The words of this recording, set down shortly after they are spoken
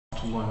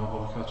الله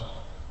وبركاته.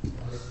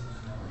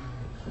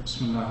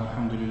 بسم الله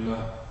والحمد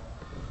لله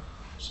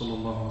صلى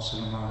الله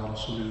وسلم على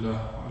رسول الله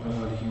وعلى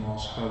آله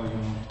وأصحابه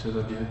ومن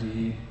اهتدى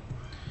بهديه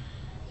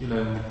إلى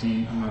يوم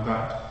الدين. أما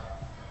بعد.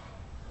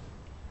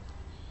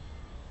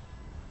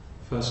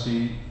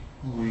 Firstly,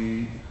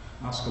 we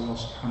ask Allah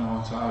subhanahu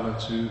wa ta'ala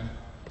to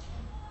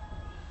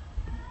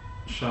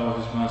shower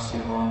His mercy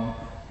on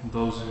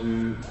those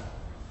who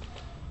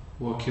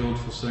were killed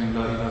for saying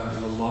La ilaha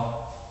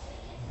illallah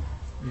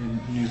in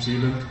New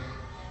Zealand,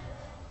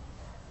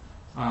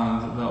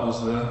 and that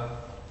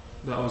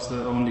was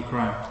their only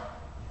crime.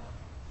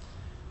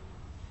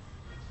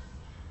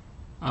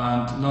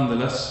 And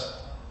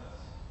nonetheless,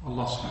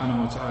 Allah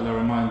subhanahu wa ta'ala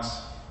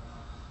reminds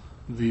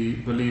the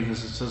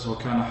believers, it says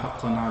وَكَانَ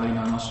حَقًّا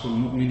عَلَيْنَا نَصْرُ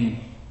الْمُؤْمِنِينَ.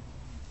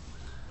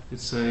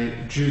 It's a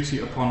duty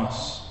upon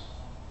us.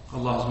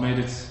 Allah has made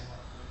it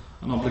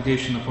an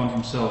obligation upon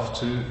Himself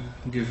to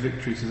give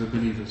victory to the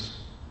believers.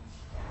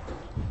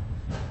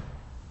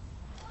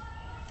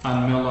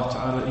 And may Allah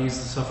Ta'ala ease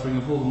the suffering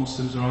of all the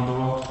Muslims around the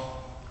world,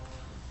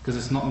 because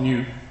it's not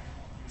new.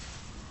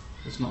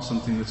 It's not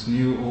something that's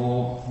new,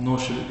 or nor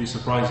should it be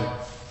surprising.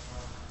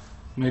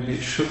 Maybe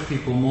it shook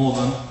people more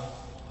than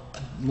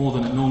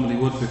it normally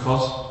would,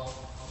 because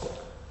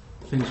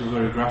things were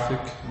very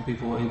graphic and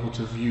people were able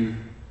to view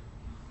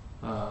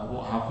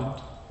what happened.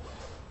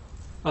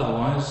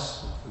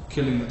 Otherwise,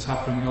 killing that's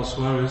happening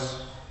elsewhere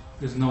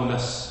is no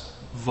less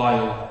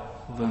vile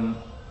than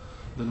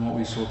what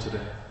we saw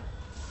today.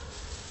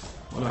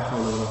 ولا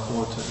حول ولا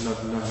قوة إلا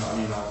بالله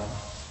العلي العظيم.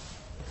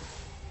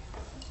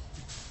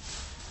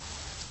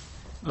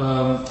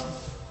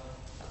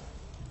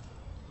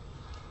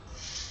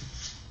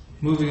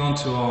 Moving on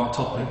to our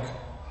topic,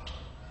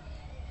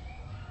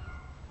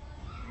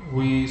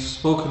 we've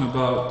spoken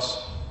about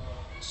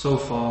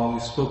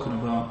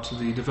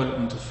the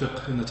development of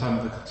fiqh in the time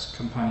of the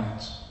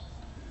companions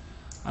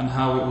and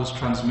how it was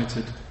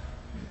transmitted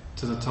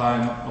to the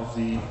time of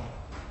the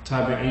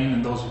tabi'een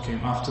and those who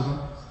came after them.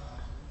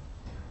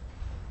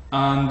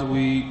 And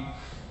we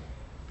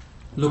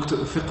looked at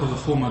the fiqh of the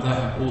four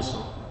madhahib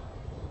also,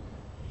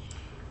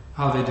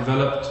 how they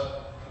developed,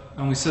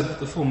 and we said that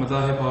the four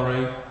madhahib are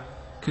a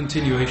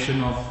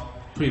continuation of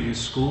previous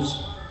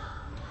schools.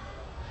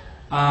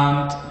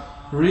 And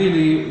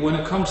really, when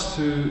it comes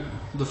to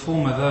the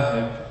four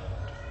madhahib,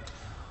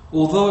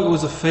 although it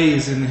was a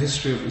phase in the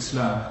history of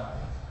Islam,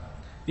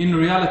 in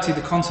reality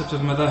the concept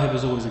of madhahib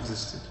has always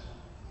existed.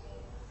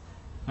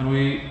 And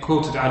we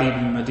quoted Ali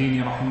ibn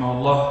Madini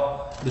rahimahullah,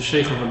 the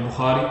Shaykh of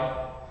al-Bukhari,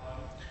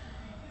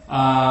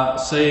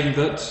 saying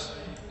that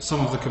some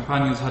of the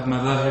companions had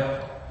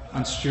madhahib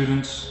and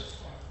students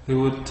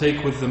who would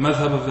take with the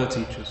madhab of their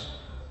teachers.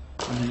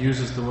 And he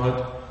uses the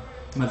word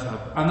madhab.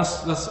 And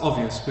that's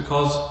obvious,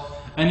 because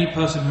any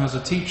person who has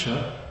a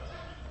teacher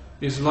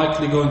is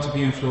likely going to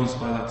be influenced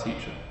by that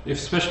teacher,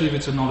 especially if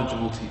it's a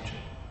knowledgeable teacher.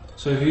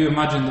 So if you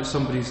imagine that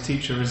somebody's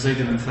teacher is Zayd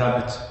ibn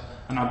Thabit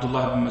and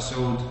Abdullah ibn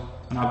Mas'ud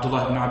and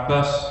Abdullah ibn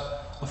Abbas,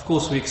 of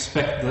course we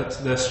expect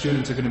that their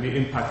students are going to be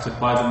impacted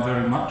by them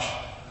very much,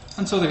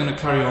 and so they're going to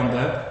carry on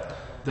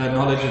their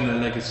knowledge and their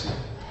legacy.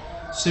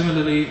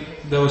 Similarly,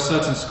 there were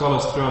certain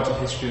scholars throughout the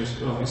history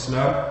of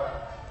Islam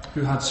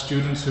who had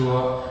students who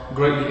were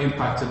greatly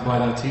impacted by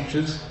their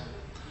teachers,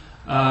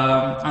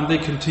 and they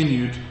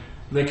continued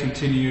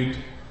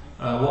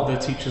what their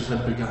teachers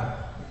had begun.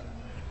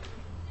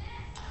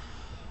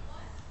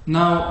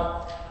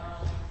 Now,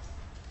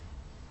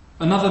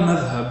 another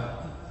madhab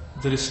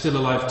that is still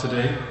alive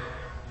today,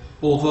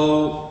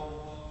 although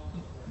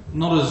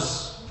not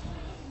as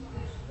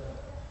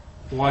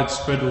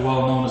widespread or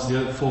well known as the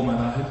other four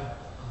madhahib,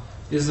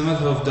 is the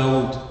madhab of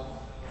Dawood.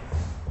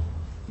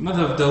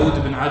 Madhab Dawood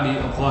ibn Ali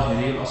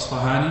al-Zahiri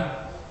al-Asfahani.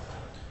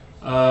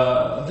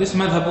 This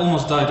madhab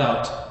almost died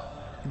out,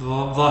 the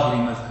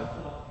Zahiri madhab.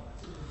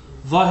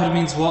 Zahir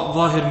means what?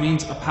 Zahir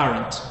means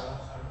apparent.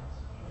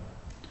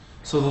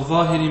 So the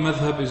Zahiri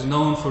madhab is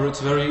known for its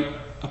very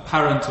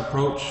apparent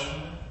approach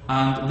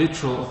and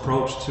literal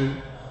approach to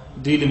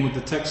dealing with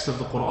the text of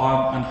the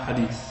Quran and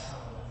Hadith.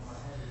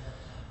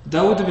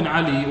 Dawood ibn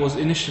Ali was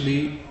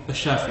initially a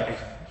Shafi'i.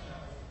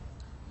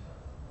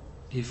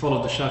 He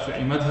followed the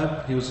Shafi'i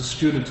madhab. He was a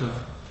student of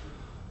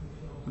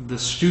a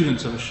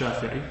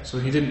Shafi'i, so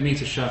he didn't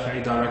meet a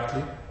Shafi'i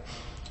directly,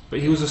 but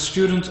he was a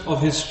student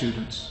of his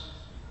students.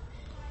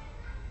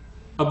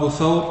 Abu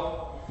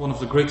Thawr, one of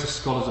the greatest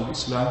scholars of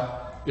Islam,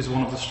 is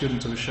one of the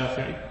students of a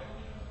Shafi'i,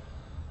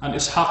 and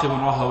Ishaq ibn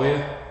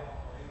Rahawayh,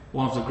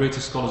 one of the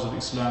greatest scholars of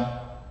Islam,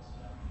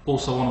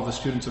 also one of the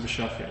students of a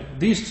Shafi'i.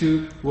 These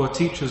two were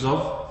teachers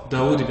of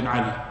Dawood ibn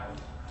Ali.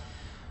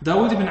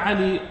 Dawood ibn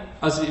Ali,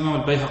 as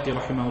Imam al-Bayhaqi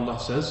rahimahullah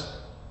says,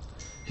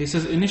 he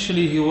says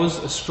initially he was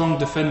a strong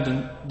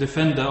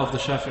defender of the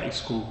Shafi'i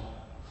school,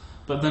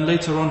 but then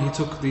later on he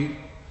took the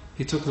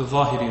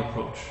Zahiri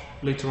approach.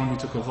 Later on he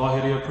took a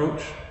Zahiri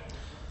approach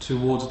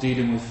towards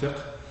dealing with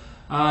fiqh,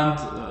 and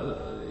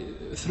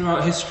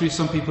throughout history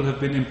some people have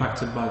been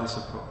impacted by this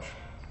approach.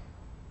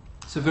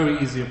 It's a very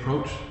easy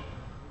approach,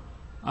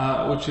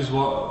 which is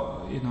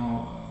what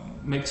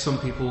make some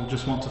people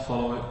just want to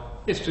follow it.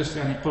 It's just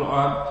any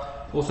Quran,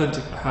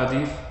 authentic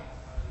hadith,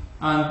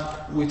 and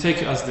we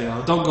take it as they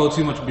are. Don't go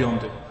too much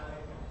beyond it.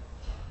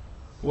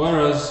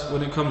 Whereas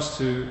when it comes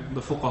to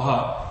the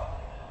fuqaha,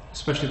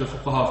 especially the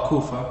fuqaha of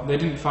Kufa, they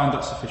didn't find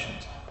that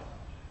sufficient.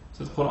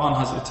 So the Quran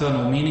has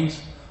eternal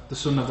meanings, the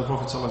Sunnah of the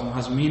Prophet ﷺ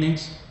has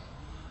meanings,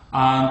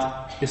 and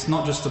it's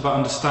not just about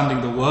understanding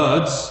the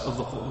words of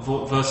the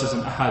verses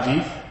and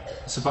ahadith,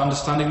 it's about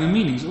understanding the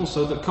meanings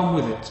also that come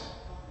with it.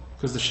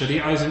 Because the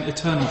Sharia is an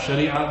eternal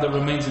Sharia that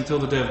remains until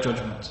the Day of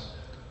Judgment.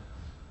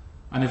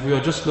 And if we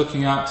are just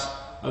looking at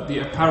the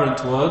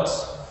apparent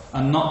words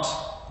and not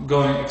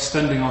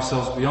extending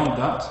ourselves beyond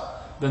that,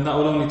 then that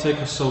will only take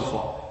us so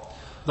far.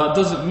 That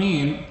doesn't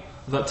mean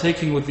that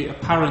taking with the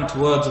apparent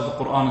words of the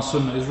Quran and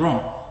Sunnah is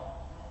wrong.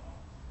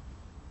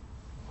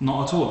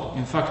 Not at all.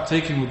 In fact,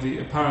 taking with the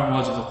apparent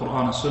words of the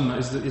Quran and Sunnah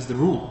is the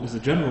rule, is the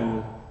general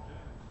rule.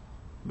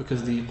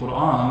 Because the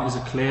Quran is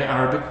a clear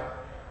Arabic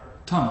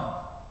tongue.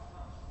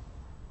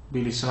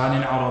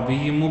 بِلِسَانٍ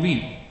عَرَبِيٍّ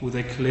مُبِينٍ, with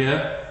a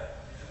clear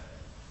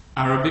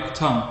Arabic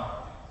tongue.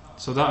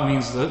 So that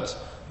means that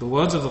the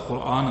words of the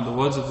Quran and the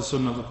words of the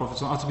Sunnah of the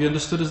Prophet are to be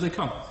understood as they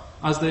come,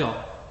 as they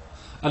are.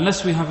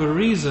 Unless we have a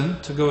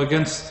reason to go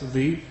against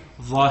the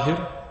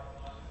zahir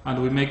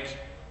and we make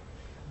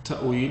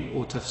ta'wil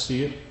or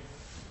tafsir,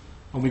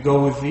 and we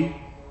go with the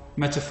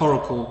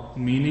metaphorical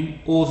meaning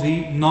or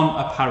the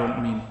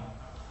non-apparent meaning.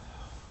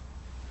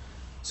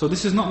 So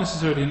this is not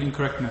necessarily an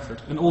incorrect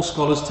method, and all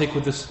scholars take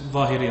with this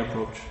zahiri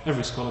approach.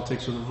 Every scholar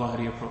takes with the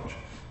zahiri approach,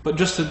 but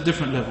just at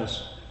different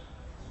levels.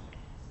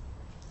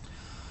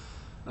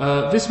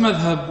 This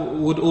madhab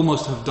would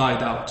almost have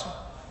died out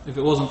if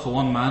it wasn't for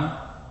one man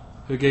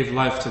who gave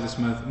life to this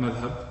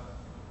madhab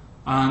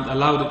and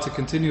allowed it to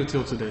continue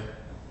till today.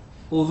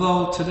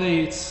 Although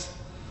today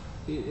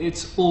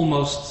it's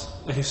almost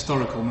a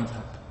historical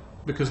madhab,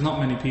 because not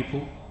many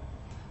people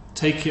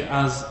take it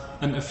as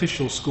an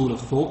official school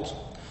of thought,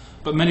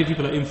 but many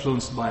people are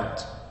influenced by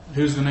it.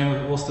 What's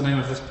the name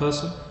of this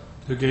person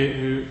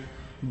who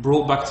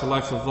brought back to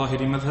life the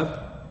Zahiri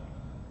madhab?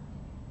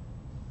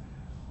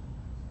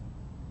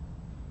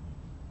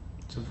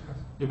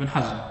 Ibn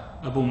Hazm,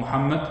 Abu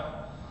Muhammad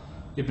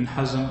Ibn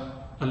Hazm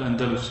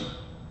al-Andalusi.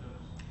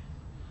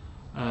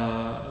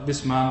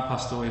 This man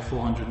passed away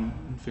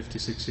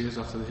 456 years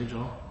after the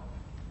Hijrah,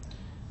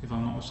 if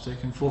I'm not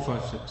mistaken,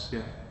 456,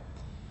 yeah.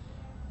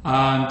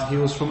 And he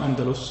was from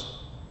Andalus,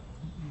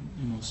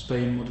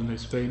 Spain, modern day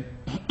Spain.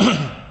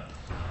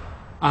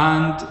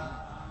 And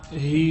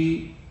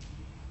he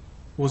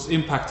was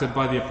impacted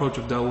by the approach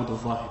of Dawood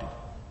al-Zahiri.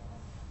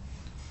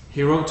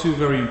 He wrote two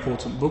very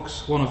important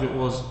books. One of it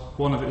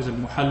is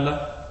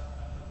Al-Muhalla,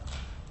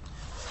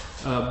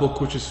 a book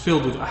which is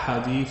filled with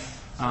ahadith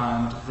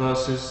and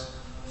verses,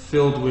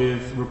 filled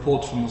with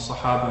reports from the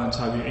Sahaba and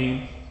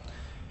Tabi'een.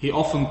 He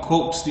often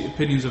quotes the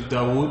opinions of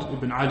Dawood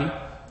ibn Ali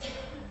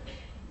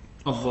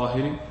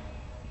al-Zahiri,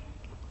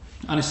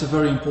 and it's a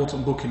very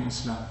important book in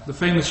Islam. The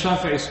famous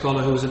Shafi'i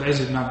scholar, who was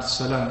Al-Izz ibn Abd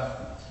Salam,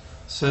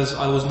 says,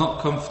 I was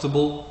not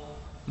comfortable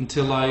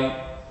until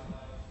I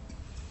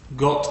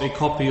got a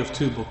copy of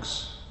two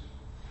books,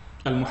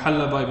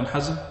 Al-Muhalla by Ibn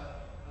Hazm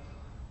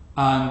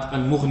and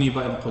Al-Mughni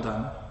by Ibn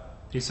Qudamah.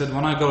 He said,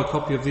 when I got a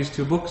copy of these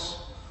two books,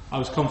 I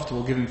was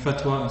comfortable giving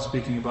fatwa and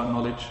speaking about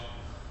knowledge,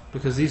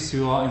 because these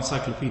two are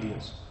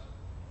encyclopedias.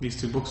 These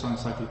two books are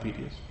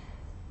encyclopedias.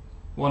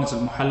 One is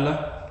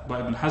Al-Muhalla by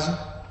Ibn Hazm,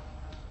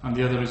 and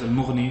the other is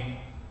Al-Mughni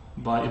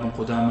by Ibn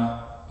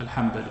Qudamah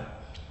al-Hanbali.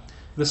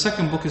 The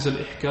second book is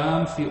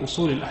Al-Ihkam fi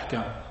Usul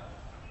al-Ahkam.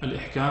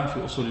 Al-Ihkam fi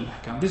Usul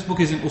al-Ahkam. This book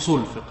is in Usul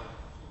al-Fiqh.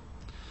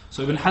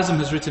 So Ibn Hazm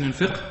has written in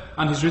Fiqh,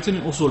 and he's written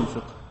in Usul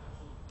al-Fiqh.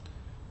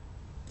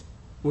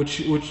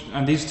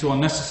 And these two are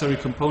necessary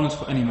components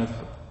for any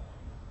madhab.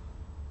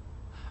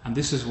 And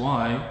this is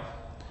why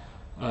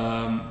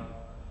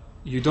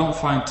you don't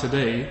find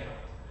today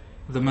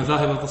the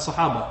madhahib of the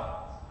Sahaba.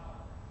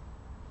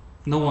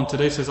 No one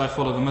today says, I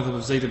follow the madhab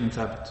of Zayd ibn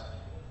Thabit.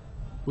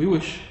 We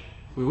wish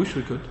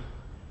we could.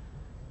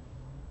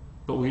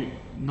 But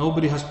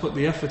nobody has put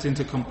the effort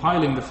into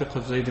compiling the fiqh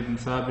of Zayd ibn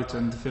Thabit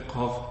and the fiqh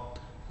of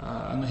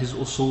and his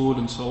usul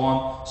and so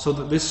on, so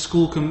that this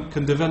school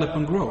can develop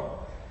and grow.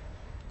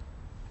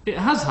 It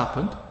has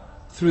happened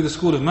through the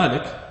school of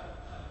Malik,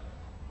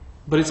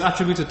 but it's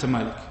attributed to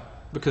Malik,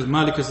 because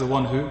Malik is the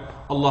one who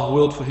Allah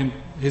willed for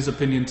his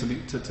opinion to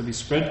be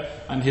spread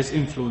and his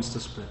influence to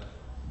spread.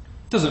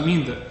 It doesn't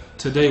mean that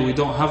today we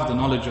don't have the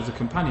knowledge of the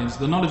companions.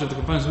 The knowledge of the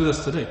companions is with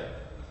us today.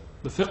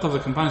 The fiqh of the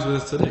companions is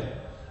with us today.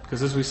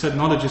 Because as we said,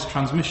 knowledge is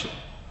transmission.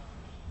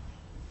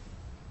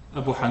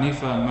 Abu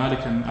Hanifa and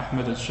Malik and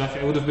Ahmad and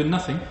Shafi'i would have been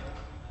nothing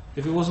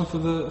if it wasn't for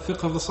the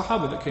fiqh of the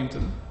Sahaba that came to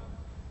them.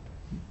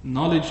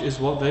 Knowledge is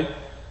what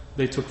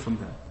they took from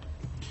them.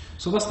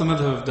 So that's the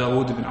madhab of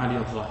Dawood ibn Ali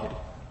al-Zahiri.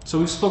 So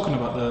we've spoken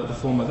about the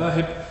four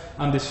madhahib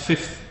and this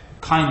fifth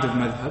kind of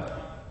madhab.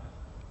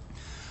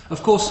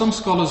 Of course, some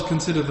scholars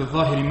consider the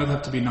Zahiri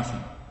madhab to be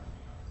nothing.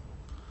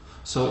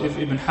 So if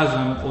Ibn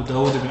Hazm or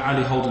Dawood ibn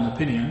Ali hold an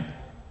opinion,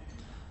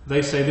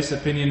 they say this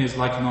opinion is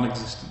like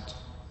non-existent.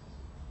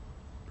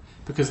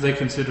 because they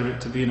consider it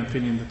to be an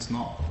opinion that's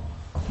not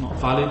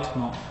valid,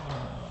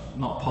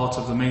 not part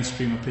of the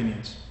mainstream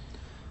opinions,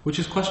 which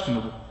is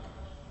questionable.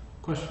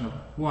 Questionable.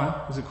 Why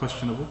is it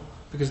questionable?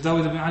 Because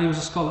Dawud ibn Ali was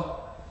a scholar.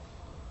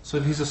 So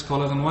if he's a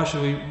scholar, then why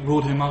should we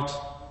rule him out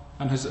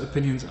and his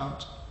opinions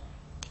out?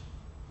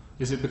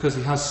 Is it because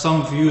he has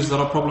some views that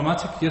are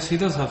problematic? Yes, he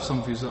does have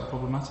some views that are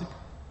problematic.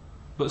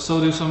 But so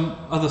do some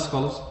other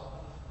scholars.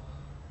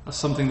 That's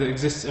something that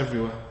exists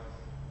everywhere.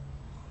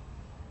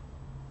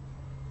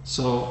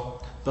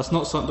 So that's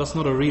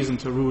not a reason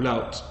to rule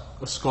out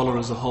a scholar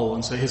as a whole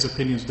and say his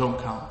opinions don't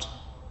count.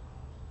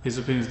 His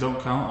opinions don't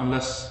count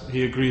unless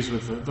he agrees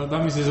with it. That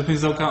means his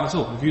opinions don't count at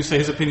all. If you say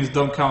his opinions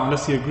don't count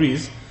unless he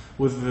agrees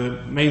with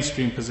the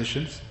mainstream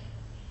positions,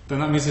 then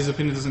that means his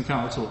opinion doesn't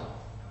count at all.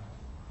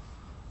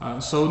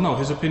 So no,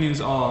 his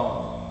opinions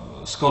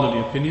are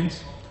scholarly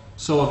opinions.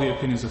 So are the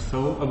opinions of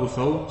Abu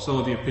Thawr. So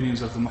are the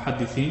opinions of the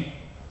Muhaddithin,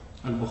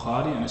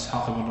 Al-Bukhari and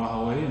Ishaq ibn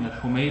Rahawayh and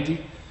Al-Humaydi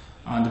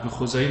and Ibn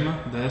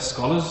Khuzaymah. They're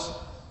scholars,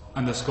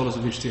 and they're scholars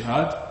of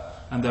ijtihad,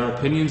 and their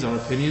opinions are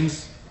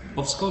opinions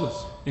of scholars,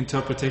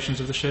 interpretations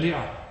of the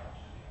Sharia.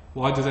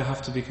 Why do they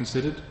have to be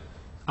considered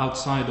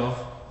outside of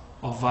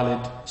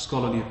valid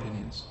scholarly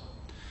opinions?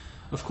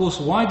 Of course,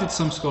 why did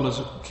some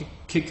scholars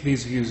kick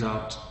these views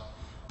out?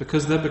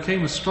 Because there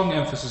became a strong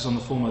emphasis on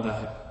the four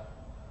madahib.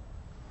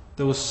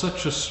 There was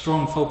such a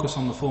strong focus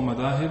on the four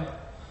madahib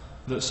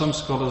that some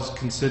scholars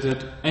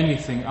considered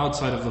anything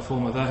outside of the four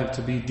madahib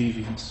to be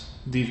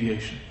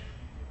deviation.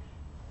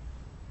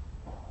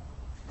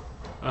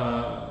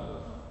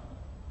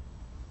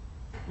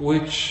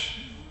 Which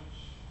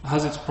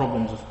has its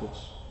problems, of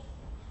course,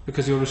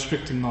 because you're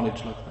restricting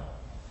knowledge like that.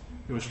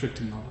 You're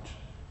restricting knowledge.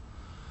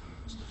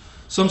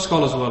 Some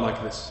scholars were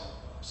like this.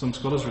 Some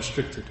scholars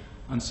restricted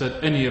and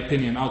said any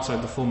opinion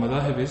outside the four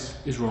madahib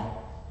is wrong.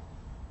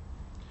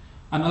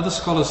 And other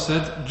scholars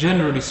said,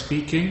 generally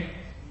speaking,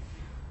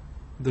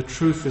 the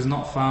truth is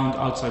not found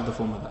outside the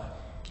four madahib.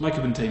 Like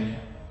Ibn Taymiyyah.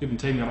 Ibn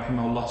Taymiyyah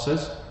rahimahullah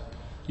says,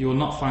 you will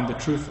not find the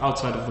truth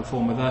outside of the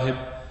four madahib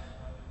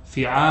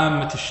fi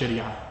ammat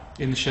al-sharia,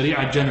 in the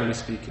sharia generally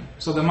speaking.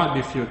 So there might be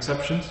a few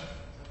exceptions,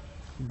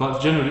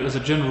 but generally, as a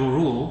general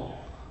rule,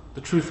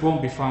 the truth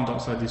won't be found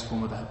outside these four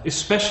madahib,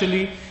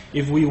 especially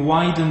if we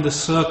widen the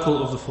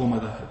circle of the four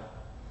madahib.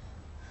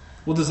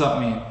 What does that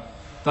mean?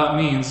 That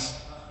means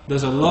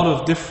there's a lot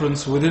of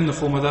difference within the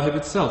four madahib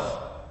itself.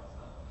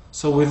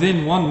 So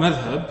within one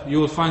madhab, you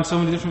will find so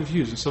many different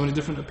views and so many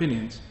different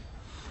opinions.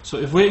 So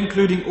if we're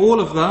including all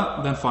of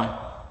that, then fine.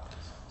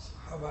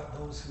 How about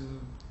those who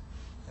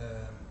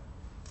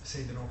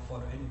say they don't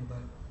follow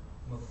anybody,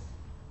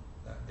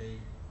 that they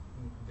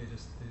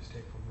just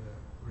take from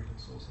the original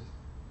sources?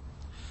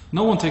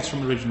 No one takes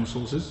from original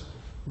sources,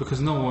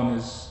 because no one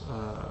is,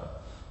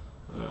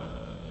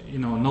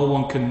 no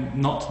one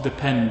can not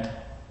depend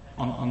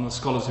on the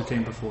scholars who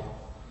came before.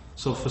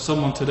 So for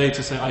someone today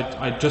to say,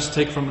 I just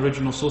take from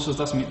original sources,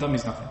 that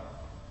means nothing.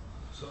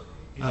 So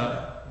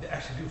they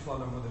actually do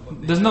follow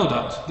what they There's no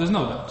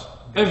doubt.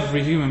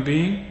 Every human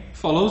being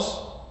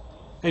follows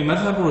a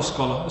madhab or a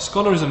scholar. A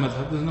scholar is a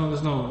madhab.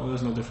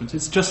 There's no difference.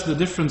 It's just the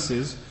difference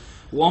is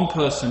one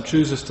person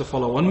chooses to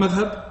follow one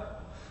madhab,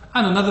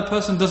 and another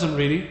person doesn't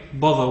really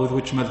bother with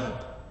which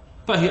madhab,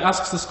 but he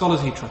asks the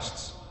scholars he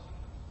trusts.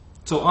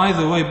 So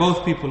either way,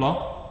 both people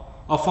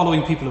are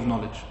following people of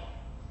knowledge.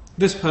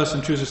 This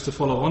person chooses to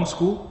follow one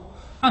school,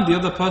 and the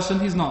other person,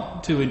 he's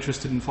not too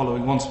interested in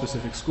following one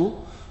specific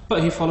school,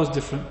 but he follows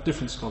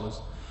different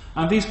scholars.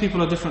 And these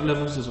people are different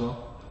levels as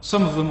well.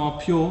 Some of them are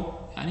pure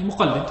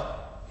muqallid.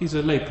 He's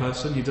a lay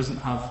person, he doesn't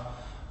have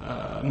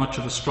much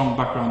of a strong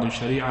background in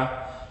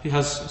Sharia. He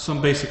has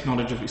some basic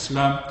knowledge of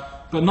Islam,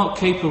 but not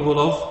capable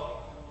of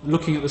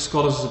looking at the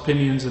scholars'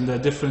 opinions and their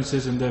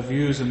differences and their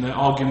views and their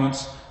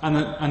arguments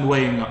and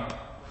weighing up.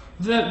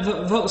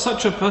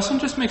 Such a person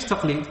just makes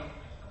taqleed.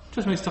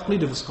 Just makes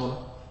taqleed of a scholar,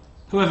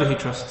 whoever he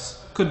trusts.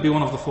 Could be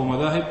one of the four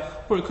madahib,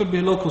 or it could be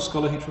a local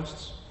scholar he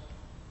trusts.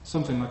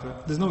 Something like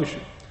that. There's no issue.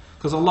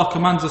 Because Allah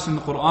commands us in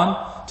the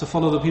Quran to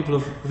follow the people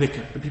of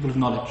dhikr, the people of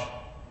knowledge.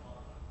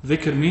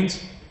 Dhikr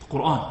means the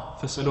Quran.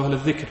 فَاسْأَلُوا أَهْلَ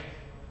الذِّكْرِ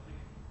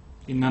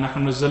إِنَّا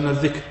نَحْنُ نَزَّلْنَا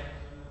الذِّكْرِ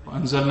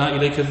وَأَنزَلْنَا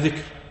إِلَيْكَ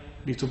الذِّكْرِ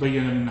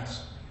لِتُبَيِّنَ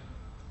لِلنَّاسِ.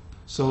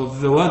 So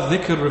the word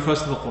dhikr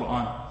refers to the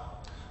Quran.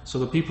 So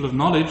the people of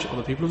knowledge are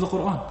the people of the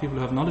Quran. People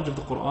who have knowledge of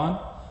the Quran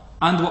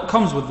and what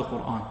comes with the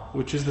Quran,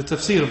 which is the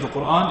tafsir of the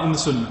Quran in the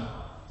Sunnah.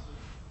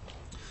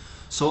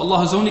 So Allah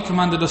has only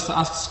commanded us to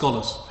ask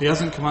scholars. He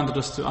hasn't commanded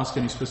us to ask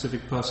any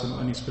specific person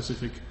or any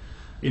specific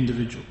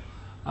individual.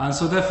 And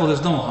so therefore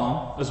there's no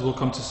harm, as we'll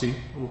come to see.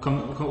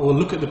 We'll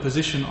look at the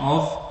position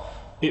of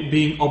it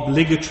being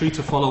obligatory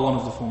to follow one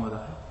of the four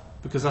madhab,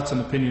 because that's an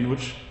opinion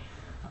which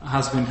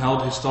has been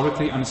held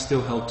historically and is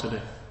still held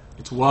today.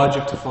 It's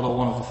wajib to follow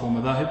one of the four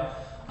madhab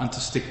and to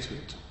stick to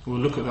it. We'll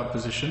look at that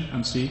position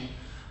and see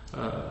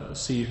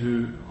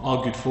who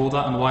argued for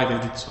that and why they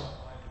did so.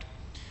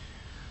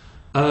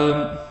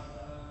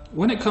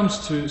 When it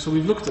comes to, so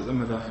we've looked at the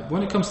madhab.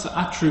 When it comes to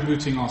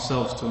attributing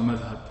ourselves to a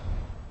madhab,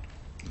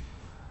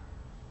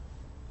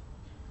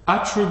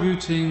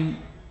 attributing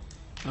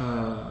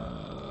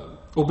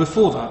or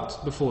before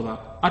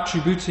that,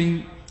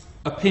 attributing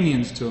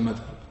opinions to a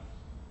madhab.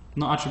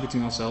 Not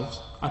attributing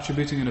ourselves,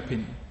 attributing an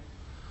opinion.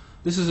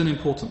 This is an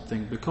important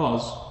thing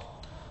because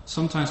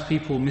sometimes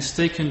people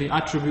mistakenly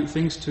attribute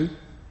things to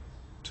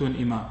an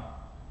imam.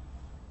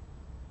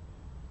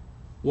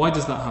 Why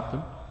does that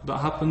happen? That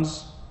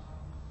happens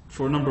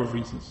for a number of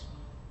reasons.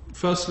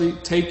 Firstly,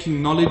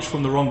 taking knowledge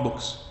from the wrong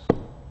books.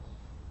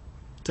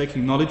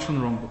 Taking knowledge from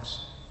the wrong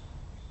books.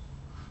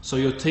 So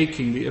you're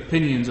taking the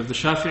opinions of the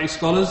Shafi'i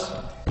scholars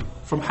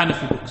from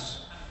Hanafi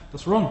books.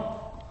 That's wrong.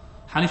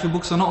 Hanafi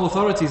books are not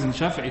authorities in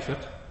Shafi'i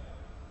fiqh.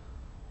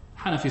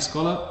 Hanafi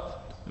scholar,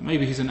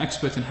 maybe he's an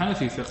expert in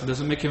Hanafi fiqh,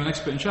 doesn't make him an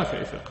expert in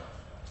Shafi'i fiqh.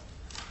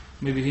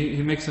 Maybe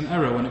he makes an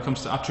error when it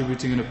comes to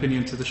attributing an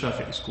opinion to the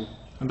Shafi'i school.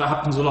 And that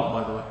happens a lot,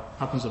 by the way.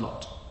 Happens a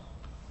lot.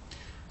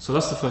 So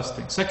that's the first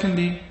thing.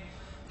 Secondly,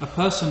 a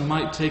person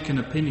might take an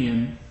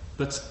opinion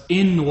that's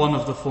in one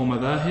of the four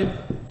madhahib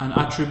and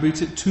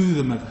attribute it to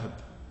the madhab.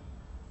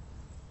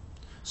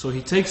 So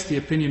he takes the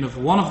opinion of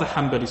one of the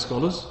Hanbali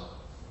scholars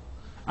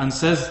and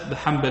says the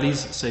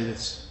Hanbalis say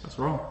this. That's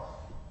wrong.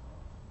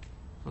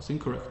 That's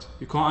incorrect.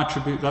 You can't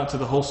attribute that to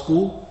the whole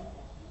school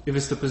if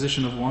it's the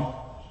position of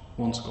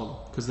one scholar.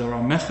 Because there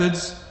are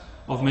methods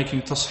of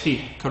making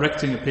tasheeh,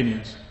 correcting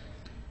opinions,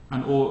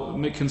 and or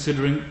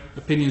considering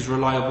opinions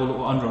reliable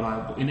or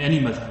unreliable in any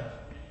madhab.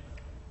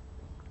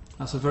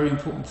 That's a very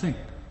important thing.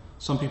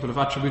 Some people have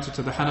attributed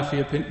to the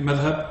Hanafi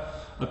madhab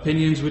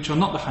opinions which are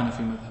not the Hanafi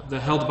madhab. They're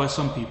held by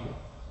some people.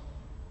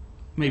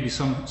 Maybe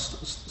some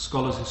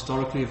scholars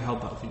historically have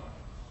held that view.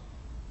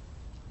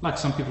 Like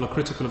some people are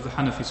critical of the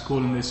Hanafi school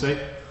and they say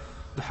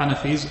the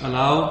Hanafis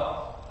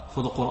allow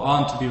for the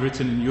Quran to be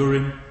written in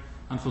urine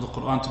and for the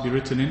Quran to be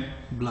written in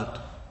blood.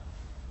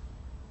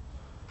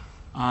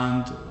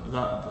 And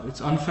that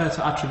it's unfair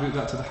to attribute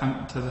that to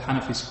the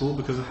Hanafi school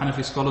because the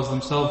Hanafi scholars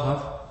themselves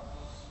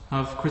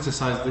have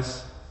criticized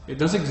this. It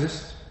does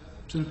exist.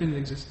 It's an opinion that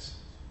exists.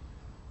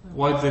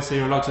 Why do they say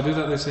you're allowed to do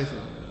that? They say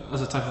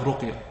as a type of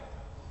ruqyah.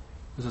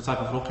 As a type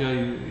of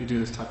ruqyah, you do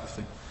this type of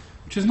thing.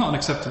 Which is not an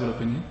acceptable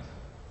opinion.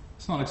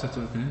 It's not an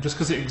acceptable opinion. Just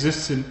because it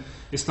exists in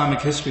Islamic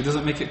history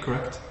doesn't make it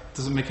correct,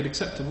 doesn't make it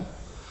acceptable.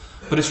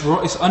 But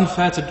it's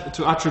unfair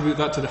to attribute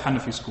that to the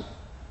Hanafi school,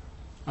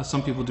 as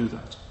some people do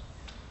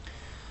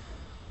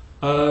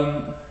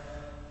that.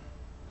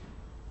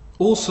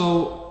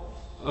 Also,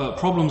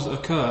 problems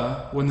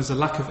occur when there's a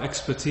lack of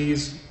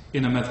expertise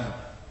in a madhab.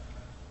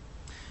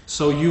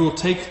 So you will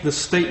take the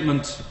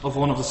statement of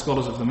one of the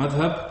scholars of the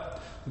madhab,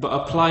 but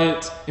apply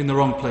it in the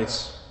wrong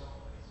place.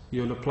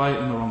 You'll apply it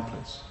in the wrong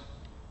place.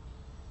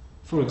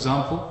 For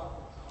example,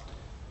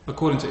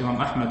 according to Imam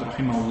Ahmad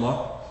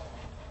rahimahullah,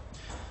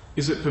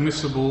 is it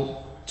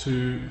permissible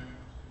to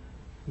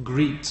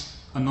greet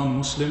a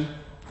non-Muslim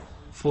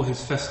for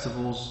his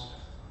festivals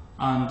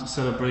and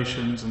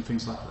celebrations and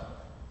things like that?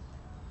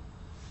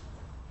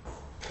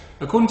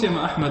 According to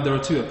Imam Ahmad, there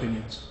are two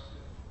opinions.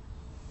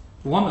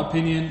 One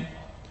opinion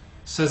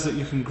says that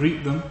you can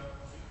greet them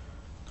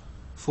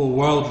for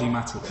worldly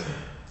matters.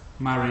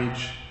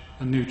 Marriage,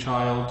 a new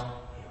child,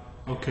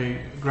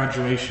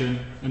 graduation,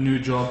 a new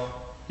job.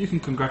 You can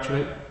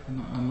congratulate a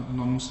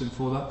non-Muslim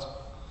for that,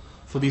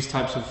 for these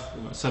types of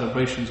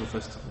celebrations or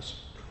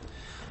festivals.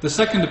 The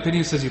second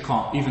opinion says you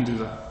can't even do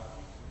that.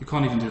 You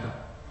can't even do that.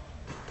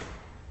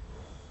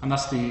 And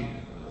that's the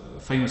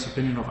famous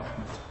opinion of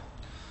Ahmad.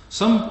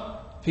 Some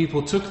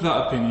people took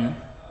that opinion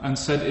and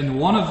said in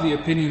one of the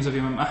opinions of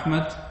Imam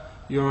Ahmad,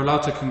 you're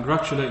allowed to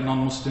congratulate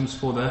non-Muslims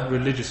for their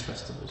religious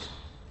festivals.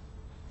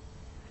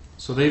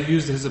 So they've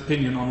used his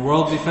opinion on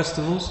worldly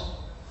festivals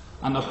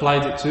and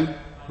applied it to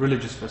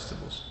religious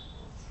festivals.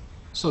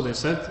 So they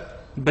said,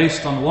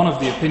 based on one of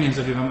the opinions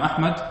of Imam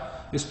Ahmad,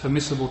 it's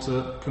permissible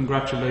to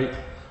congratulate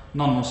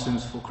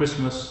non-Muslims for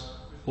Christmas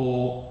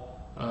or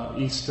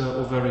Easter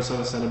or various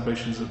other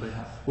celebrations that they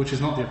have, which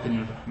is not the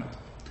opinion of Ahmad.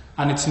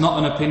 And it's not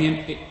an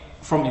opinion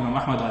from Imam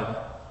Ahmad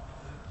either.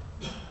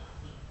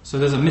 So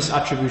there's a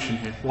misattribution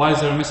here. Why is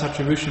there a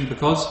misattribution?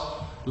 Because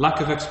lack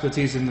of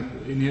expertise in the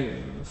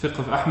fiqh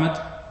of Ahmad.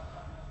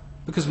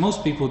 Because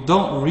most people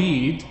don't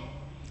read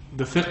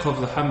the fiqh of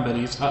the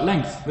Hanbalis at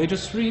length. They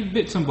just read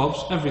bits and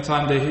bobs. Every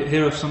time they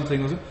hear of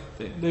something,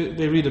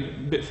 they read a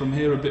bit from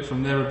here, a bit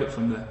from there, a bit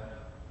from there.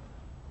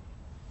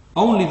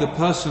 Only the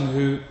person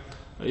who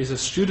is a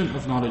student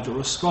of knowledge or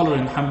a scholar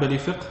in Hanbali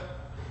fiqh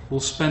will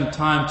spend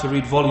time to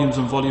read volumes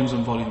and volumes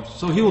and volumes.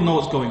 So he will know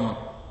what's going on.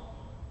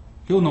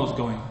 He'll know what's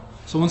going on.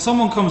 So when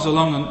someone comes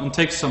along and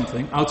takes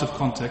something out of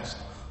context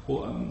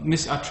or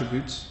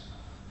misattributes,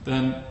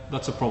 then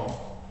that's a problem.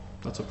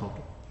 That's a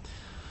problem.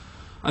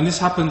 And this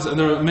happens, and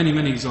there are many,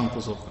 many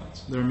examples of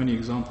that. There are many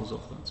examples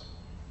of that.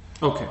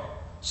 Okay,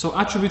 so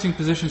attributing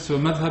positions to a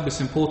madhab,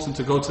 it's important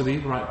to go to the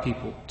right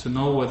people, to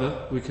know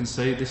whether we can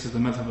say this is the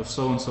madhab of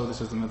so-and-so,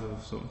 this is the madhab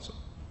of so-and-so.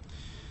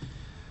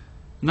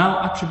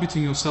 Now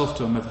attributing yourself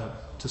to a madhab,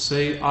 to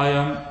say I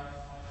am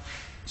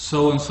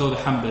so-and-so the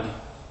Hanbali,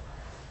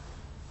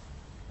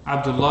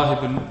 Abdullah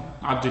ibn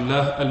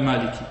Abdullah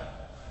al-Maliki,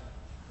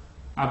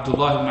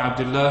 Abdullah ibn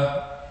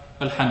Abdullah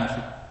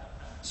al-Hanafi,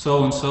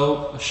 so and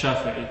so a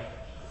Shafi'i.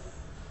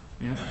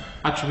 Yeah?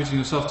 Attributing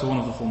yourself to one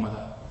of the four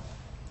madhab.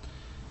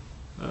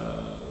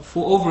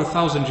 For over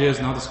 1,000 years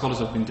now, the scholars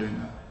have been doing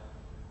that.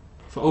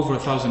 For over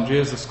 1,000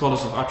 years, the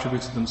scholars have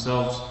attributed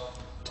themselves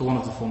to one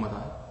of the four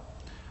madhab.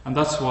 And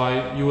that's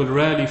why you will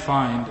rarely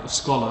find a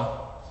scholar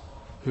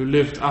who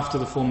lived after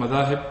the four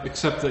madhab,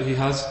 except that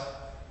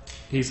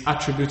he's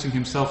attributing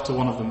himself to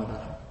one of the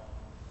madhab.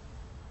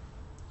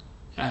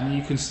 And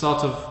you can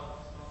start off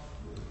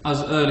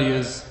as early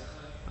as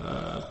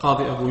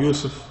Qadi Abu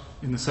Yusuf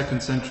in the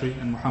 2nd century,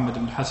 and Muhammad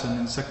ibn Hassan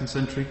in the 2nd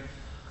century,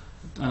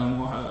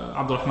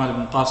 Abdul Rahman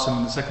ibn Qasim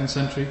in the 2nd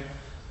century,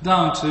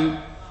 down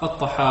to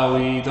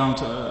Al-Tahawi, down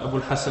to Abu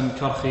al-Hasan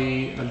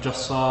al-Karhi,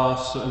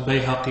 Al-Jassas,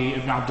 Al-Bayhaqi,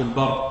 Ibn Abd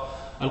al-Barr,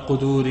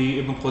 Al-Quduri,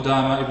 Ibn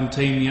Qudama, Ibn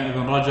Taymiyyah,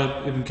 Ibn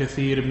Rajab, Ibn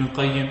Kathir, Ibn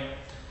al-Qayyim.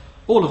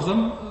 All of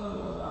them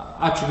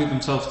attribute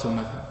themselves to a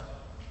madhab.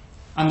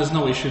 And there's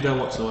no issue there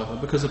whatsoever,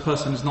 because a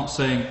person is not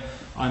saying,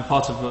 I'm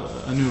part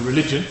of a new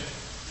religion,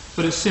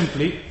 but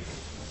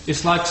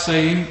it's like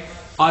saying,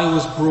 I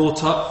was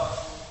brought up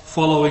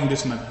following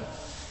this madhab.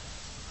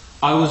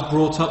 I was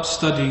brought up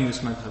studying this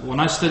madhab. When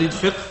I studied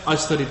fiqh, I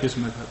studied this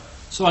madhab.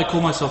 So I call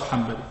myself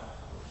Hanbali.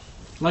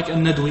 Like a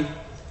Nadwi.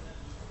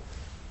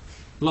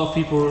 A lot of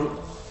people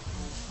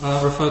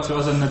refer to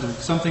as a Nadwi.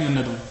 Something a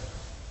Nadwi.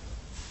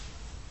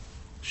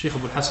 Shaykh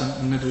Abu al-Hasan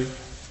al-Nadwi.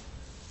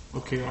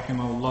 Okay,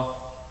 rahimahullah.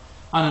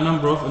 And a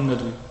number of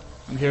al-Nadwi.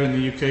 And here in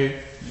the UK,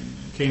 in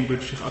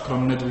Cambridge, Shaykh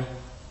Akram al-Nadwi.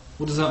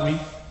 What does that mean?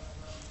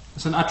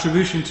 It's an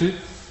attribution to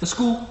a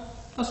school.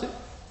 That's it.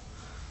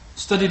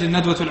 Studied in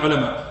Nadwat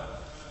al-Ulama.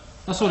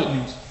 That's all it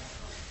means.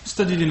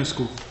 Studied in a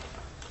school.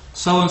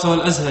 So-and-so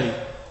al-Azhari.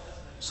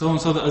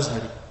 So-and-so the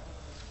Azhari.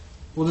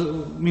 What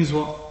means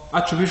what?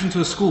 Attribution to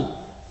a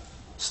school.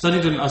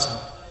 Studied in Azhar.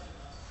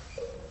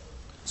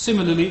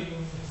 Similarly,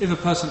 if a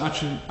person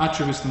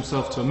attributes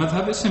themselves to a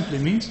madhab, it simply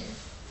means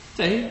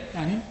they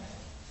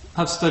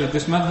have studied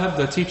this madhab,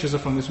 their teachers are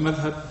from this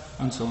madhab,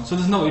 and so on. So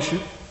there's no issue.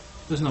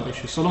 There's no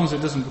issue. So long as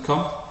it doesn't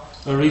become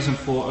a reason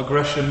for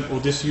aggression or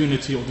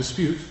disunity or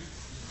dispute,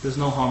 there's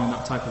no harm in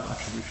that type of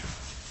attribution.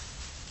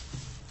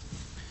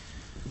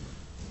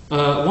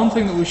 One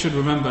thing that we should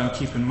remember and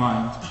keep in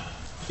mind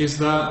is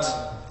that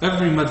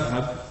every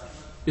madhab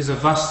is a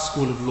vast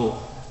school of law.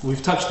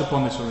 We've touched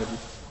upon this already.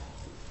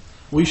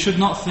 We should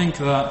not think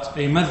that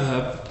a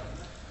madhab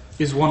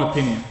is one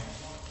opinion.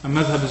 A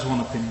madhab is one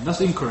opinion.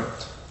 That's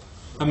incorrect.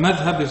 A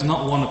madhab is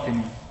not one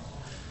opinion.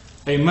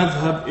 A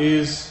madhab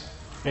is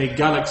a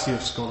galaxy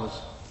of scholars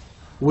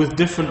with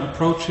different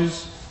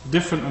approaches,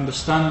 different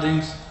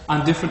understandings,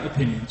 and different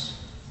opinions.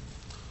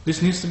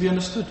 This needs to be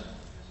understood.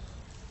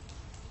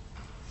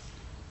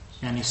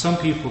 And some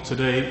people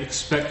today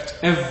expect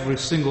every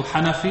single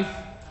Hanafi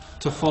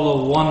to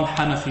follow one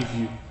Hanafi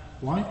view.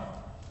 Why?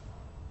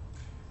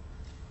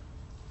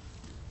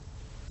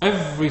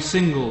 Every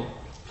single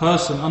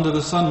person under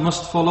the sun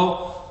must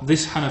follow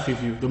this Hanafi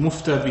view, the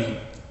Mufta bihi.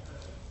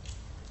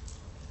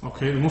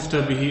 Okay, the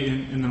Mufta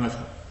bihi in the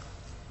madhab.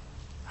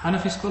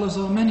 Hanafi scholars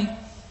are many.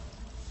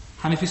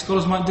 Hanafi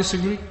scholars might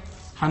disagree.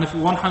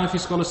 One Hanafi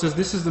scholar says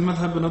this is the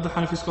madhab, another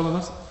Hanafi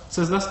scholar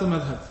says that's the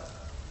madhab.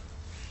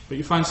 But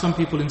you find some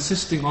people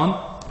insisting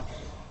on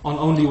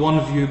only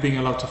one view being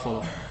allowed to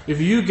follow. If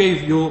you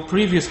gave your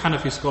previous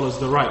Hanafi scholars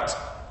the right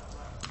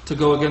to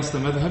go against the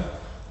madhab,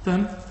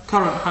 then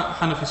current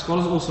Hanafi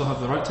scholars also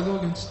have the right to go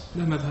against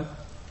their madhab.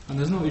 And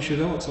there's no issue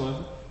there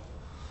whatsoever.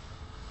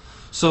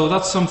 So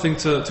that's something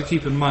to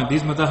keep in mind.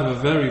 These madhab are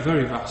very,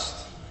 very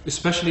vast,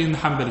 especially in the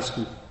Hanbali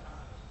school.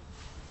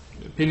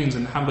 The opinions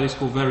in the Hanbali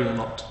school vary a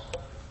lot.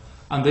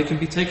 And they can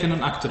be taken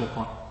and acted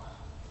upon.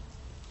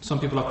 Some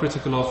people are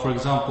critical of, for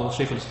example,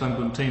 Shaykh al-Islam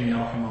ibn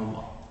Taymiyyah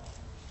rahimahullah.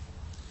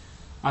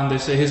 And they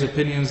say his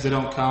opinions, they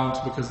don't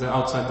count because they're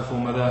outside the four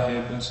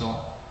madhahib and so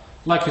on.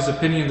 Like his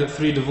opinion that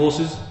 3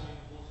 divorces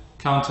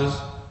count as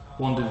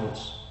 1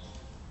 divorce.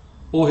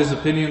 Or his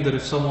opinion that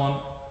if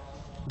someone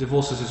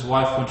divorces his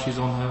wife when she's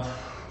on her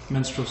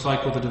menstrual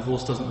cycle, the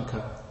divorce doesn't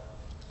occur.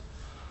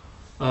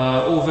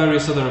 Or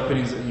various other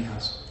opinions that he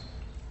has.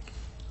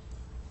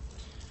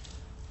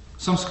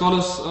 Some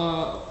scholars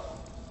are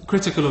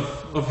critical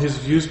of his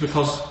views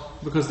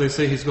because they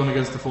say he's gone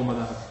against the four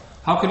madhahib.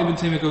 How can Ibn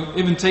Taymiyyah go?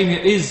 Ibn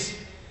Taymiyyah is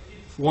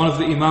one of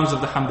the imams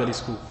of the Hanbali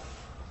school.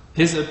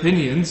 His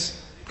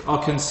opinions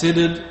are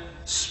considered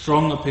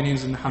strong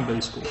opinions in the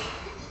Hanbali school.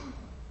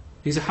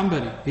 He's a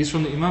Hanbali. He's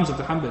from the imams of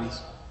the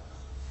Hanbalis.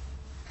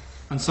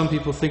 And some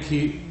people think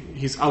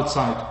he's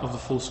outside of the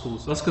full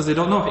schools. That's because they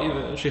don't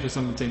know Shaykh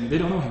Islam ibn Taymiyyah. They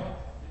don't know him.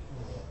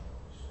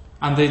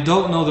 And they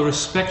don't know the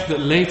respect that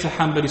later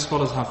Hanbali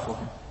scholars have for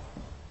him.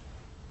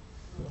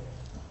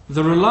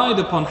 The relied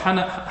upon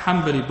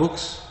Hanbali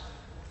books,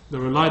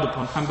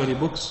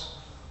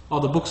 are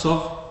the books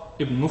of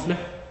Ibn Muflih,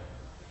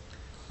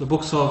 the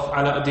books of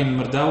Ala ad-Din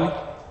al-Mardawi,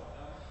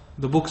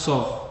 the books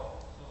of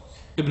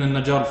Ibn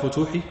al-Najjar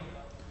al-Futuhi,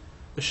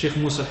 Shaykh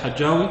Musa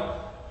al-Hajjawi,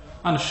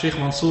 and Shaykh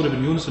Mansour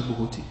ibn Yunus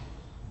al-Buhuti.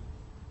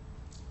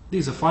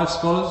 These are 5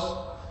 scholars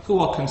who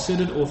are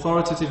considered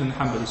authoritative in the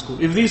Hanbali school.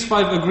 If these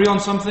 5 agree on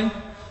something,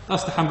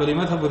 That's the Hanbali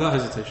madhab without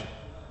hesitation.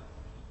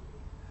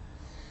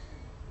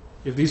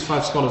 If these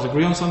 5 scholars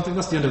agree on something,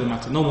 that's the end of the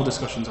matter. No more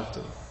discussions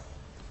after that.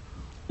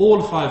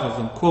 All 5 of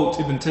them quote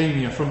Ibn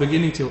Taymiyyah from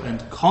beginning till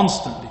end,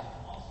 constantly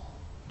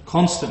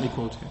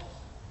quote him.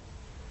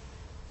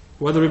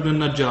 Whether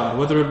Ibn al-Najjar,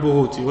 whether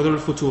al-Buhuti, whether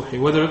al-Futuhi,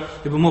 whether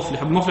Ibn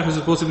Muflih. Ibn Muflih is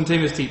of course Ibn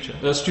Taymiyyah's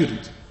teacher,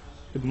 student.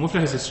 Ibn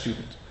Muflih is his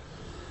student.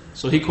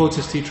 So he quotes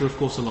his teacher of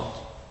course a lot.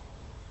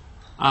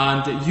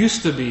 And it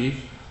used to be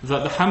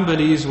that the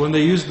Hanbalis, when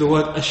they used the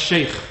word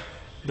Shaykh,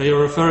 they are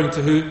referring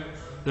to who?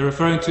 They're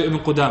referring to Ibn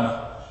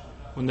Qudama.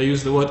 When they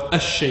use the word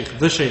Shaykh,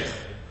 the Shaykh,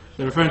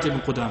 they're referring to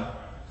Ibn Qudama.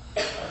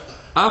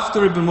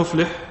 After Ibn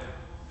Muflih,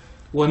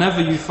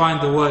 whenever you find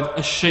the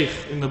word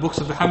Shaykh in the books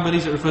of the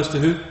Hanbalis, it refers to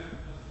who?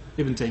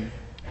 Ibn Taymiyyah.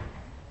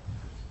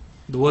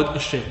 The word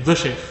Shaykh, the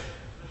Shaykh.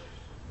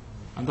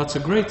 And that's a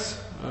great,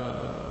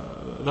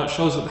 that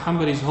shows that the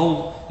Hanbalis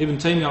hold Ibn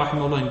Taymiyyah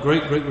rahimahullah in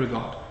great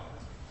regard.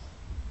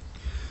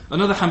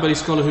 Another Hanbali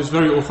scholar who's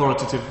very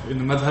authoritative in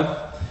the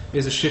madhab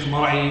is the Shaykh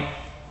Mar'i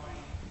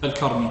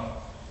al-Karmi.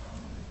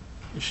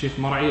 Shaykh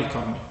Mar'i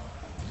al-Karmi.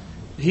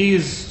 He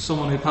is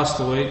someone who passed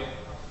away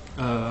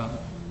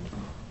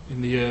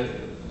in the year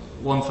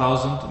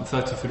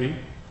 1033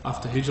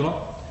 after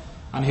Hijrah,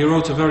 and he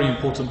wrote a very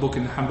important book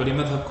in the Hanbali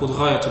madhab called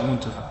Ghayat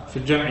al-Muntaha fi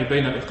al-Jam'i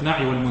bayna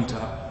al-Iqna'i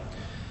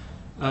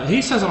wal-Muntaha.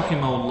 He says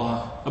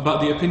rahimahullah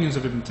about the opinions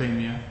of Ibn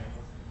Taymiyyah.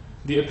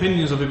 The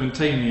opinions of Ibn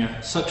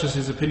Taymiyyah, such as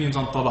his opinions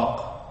on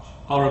talaq,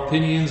 are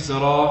opinions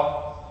that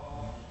are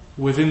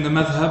within the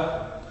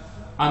madhab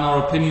and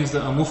are opinions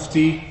that a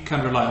mufti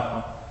can rely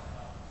upon.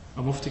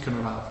 A mufti can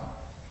rely upon.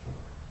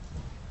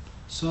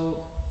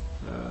 So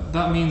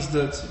that means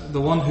that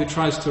the one who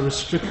tries to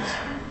restrict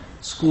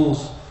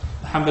schools,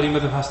 the Hanbali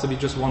madhab has to be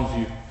just one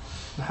view.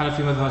 The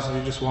Hanafi madhab has to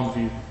be just one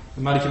view.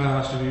 The Maliki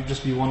madhab has to be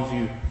just one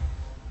view.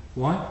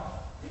 Why?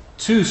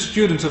 2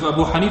 students of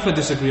Abu Hanifa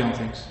disagree on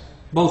things.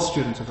 Both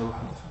students of Abu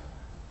Hanifa.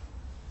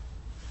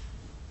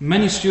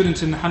 Many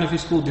students in the Hanafi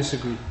school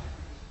disagree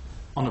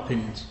on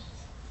opinions.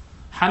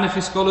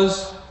 Hanafi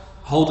scholars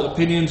hold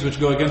opinions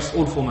which go against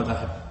all 4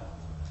 madhab.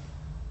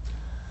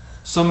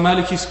 Some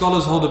Maliki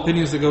scholars hold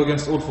opinions that go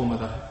against all 4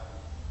 madhab.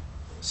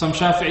 Some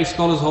Shafi'i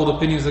scholars hold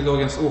opinions that go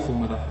against all 4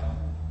 madhab.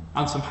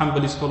 And some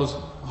Hanbali scholars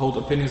hold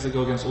opinions that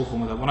go against all 4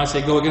 madhab. When I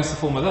say go against the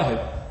 4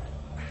 madhab,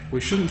 we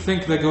shouldn't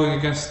think they're going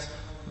against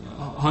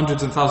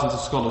hundreds and thousands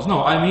of scholars.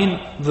 No, I mean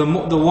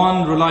the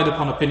one relied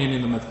upon opinion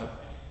in the madhab.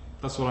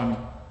 That's what I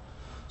mean.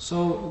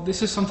 So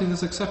this is something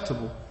that's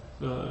acceptable.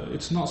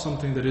 It's not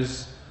something that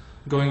is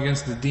going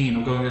against the deen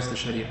or going against the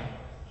sharia.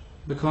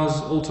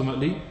 Because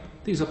ultimately,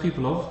 these are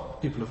people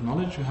of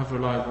knowledge who have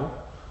reliable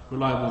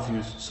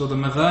views. So the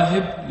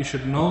madhahib, you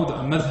should know that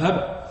a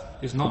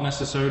madhab is not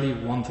necessarily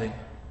one thing.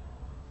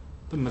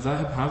 The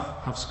madhahib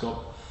have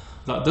scope.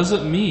 That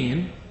doesn't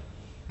mean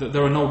that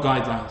there are no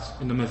guidelines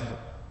in the madhab.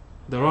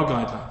 There are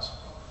guidelines.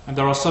 And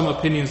there are some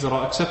opinions that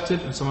are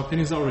accepted and some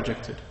opinions that are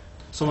rejected.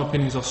 Some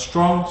opinions are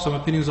strong, some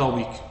opinions are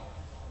weak.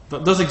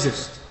 That does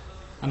exist.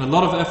 And a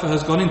lot of effort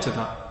has gone into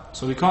that.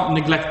 So we can't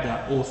neglect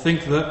that or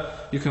think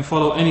that you can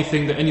follow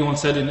anything that anyone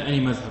said in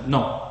any madhab.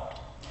 No.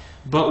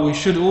 But we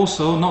should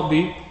also not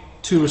be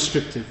too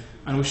restrictive.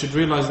 And we should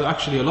realize that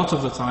actually a lot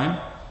of the time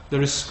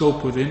there is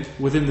scope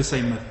within the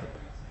same madhab.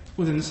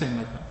 Within the same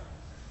madhab.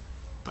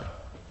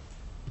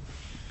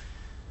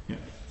 Yeah.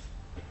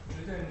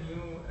 Do the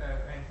new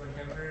and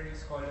contemporary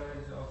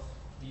scholars of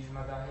these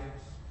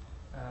madhahibs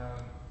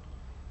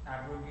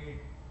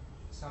abrogate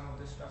some of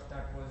the stuff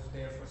that was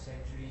there for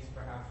centuries,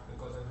 perhaps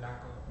because of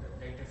lack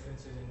of like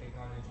differences in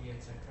technology,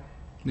 etc.?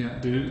 Yeah.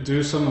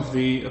 Do some of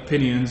the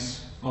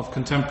opinions of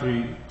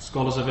contemporary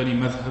scholars of any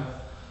madhab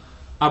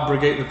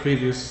abrogate the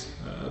previous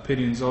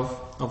opinions of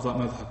that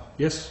madhab?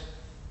 Yes,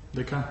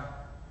 they can.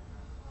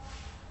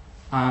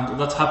 And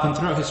that's happened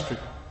throughout history.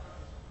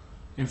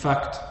 In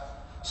fact,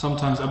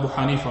 sometimes Abu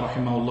Hanifa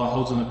rahimahullah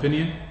holds an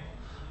opinion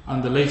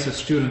and the later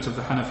students of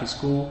the Hanafi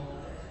school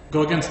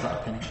go against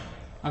that opinion.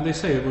 And they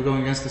say, we're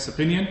going against this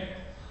opinion.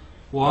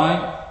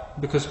 Why?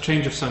 Because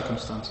change of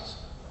circumstances.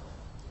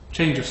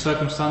 Change of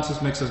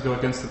circumstances makes us go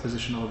against the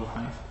position of Abu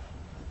Hanifa.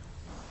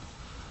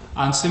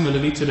 And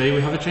similarly, today we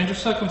have a change of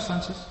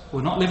circumstances.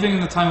 We're not living in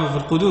the time of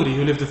Al-Quduri,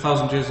 who lived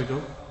 1,000 years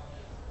ago.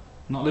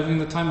 Not living in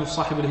the time of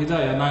Sahib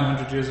al-Hidayah,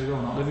 900 years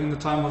ago. Not living in the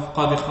time of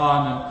Qadi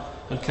Khan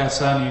and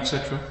Al-Kasani,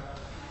 etc.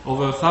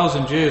 Over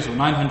 1,000 years or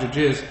 900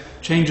 years,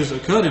 changes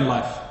occurred in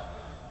life.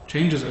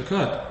 Changes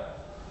occurred.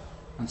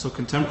 And so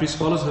contemporary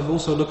scholars have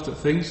also looked at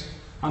things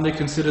and they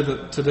consider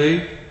that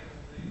today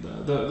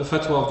the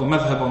fatwa of the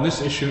madhab on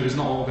this issue is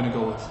not what we're going to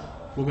go with.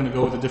 We're going to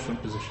go with a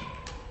different position.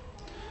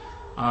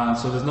 And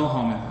so there's no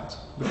harm in that.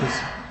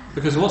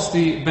 Because what's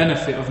the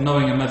benefit of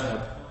knowing a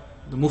madhab?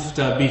 The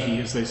mufta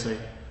bihi, as they say.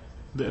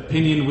 The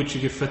opinion which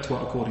you give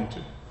fatwa according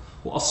to.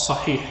 What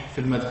as-sahih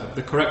fil madhab,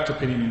 the correct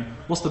opinion.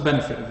 What's the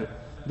benefit of it?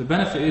 The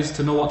benefit is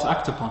to know what to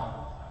act upon.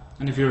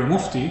 And if you're a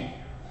mufti,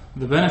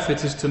 the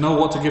benefit is to know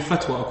what to give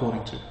fatwa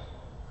according to.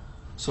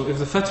 So if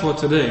the fatwa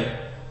today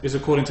is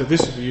according to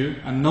this view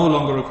and no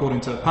longer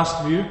according to a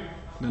past view,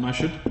 then I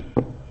should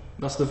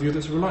That's the view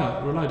that's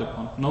relied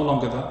upon. No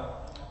longer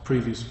that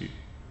previous view.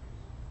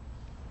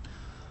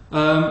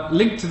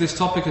 Linked to this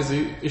topic is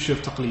the issue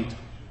of taqleed.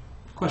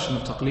 Question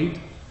of taqleed.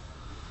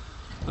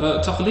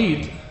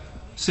 Taqleed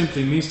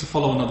simply means to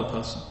follow another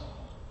person.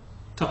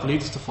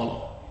 Taqleed is to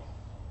follow.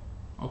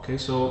 Okay,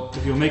 so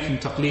if you're making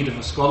taqleed of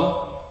a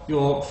scholar,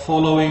 you're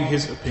following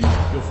his opinion,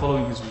 you're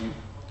following his view.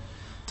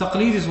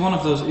 Taqleed is one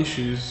of those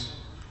issues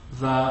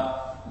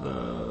that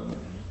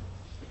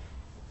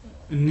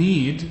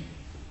need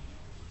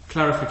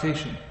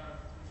clarification.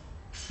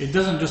 It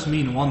doesn't just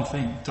mean one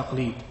thing,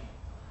 taqleed.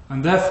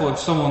 And therefore, if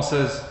someone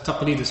says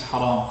taqleed is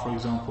haram, for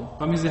example,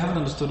 that means they haven't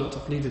understood what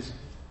taqleed is.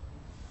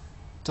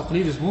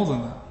 Taqleed is more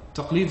than that.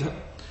 Taqleed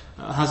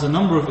has a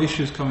number of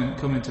issues come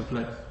into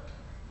play.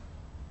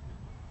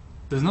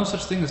 There's no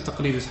such thing as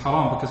taqleed is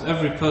haram, because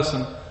every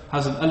person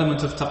has an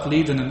element of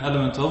taqleed and an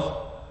element of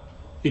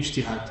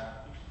ijtihad.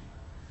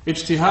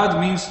 Ijtihad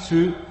means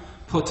to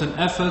put an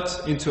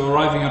effort into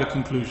arriving at a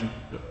conclusion,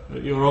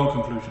 your own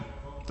conclusion.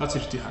 That's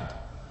ijtihad.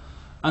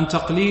 And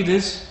taqleed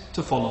is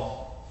to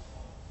follow.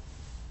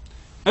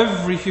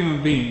 Every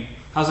human being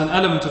has an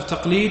element of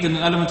taqleed and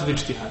an element of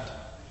ijtihad.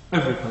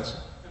 Every person.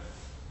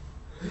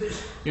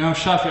 Imam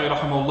Shafi'i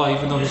rahimahullah,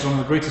 even though he's one of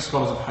the greatest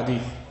scholars of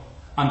hadith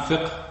and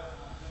fiqh,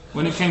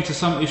 when it came to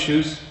some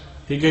issues,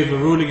 he gave a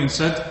ruling and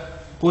said,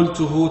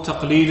 قُلْتُهُ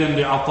تَقْلِيدًا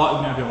لِعَطَاء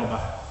ibn Abi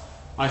Rabah.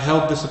 I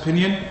held this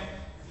opinion,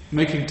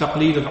 making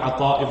taqleed of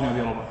Ata ibn Abi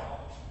Rabah.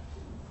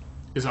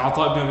 Is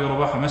Ata ibn Abi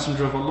Rabah a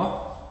messenger of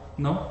Allah?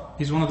 No,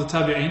 he's one of the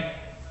tabi'een.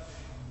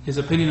 His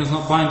opinion is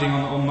not binding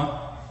on the ummah.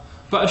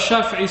 But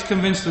Shafi'i is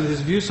convinced with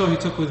his view, so he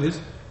took with his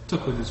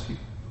view.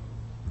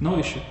 No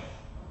issue.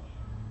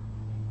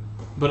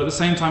 But at the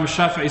same time,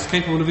 Shafi'i is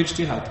capable of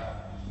ijtihad.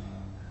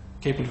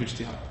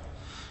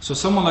 So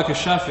someone like a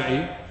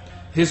Shafi'i,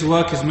 his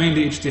work is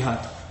mainly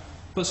ijtihad,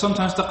 but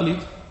sometimes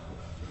taqleed.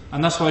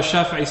 And that's why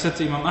Shafi'i said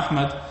to Imam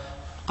Ahmad,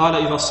 قال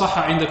إذا صح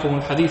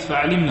عندكم الحديث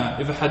فأعلمنا.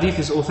 If a hadith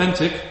is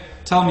authentic,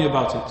 tell me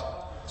about it,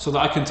 so that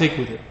I can take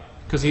with it.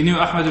 Because he knew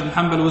Ahmad ibn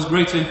Hanbal was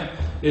greater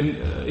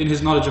in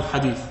his knowledge of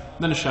hadith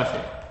than a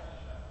Shafi'i.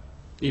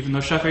 Even though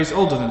Shafi'i is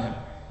older than him,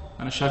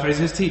 and a Shafi'i is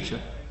his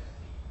teacher.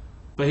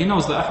 But he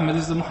knows that Ahmad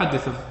is the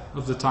muhaddith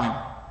of the time.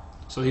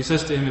 So he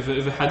says to him,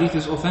 if a hadith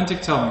is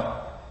authentic, tell me.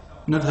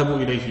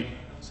 نذهب إليه,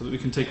 so that we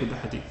can take with the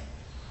hadith.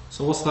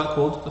 So what's that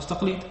called? That's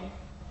taqleed.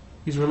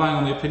 He's relying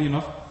on the opinion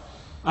of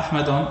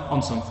Ahmad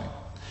on something.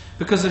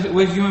 Because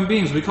we're human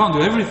beings, we can't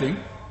do everything.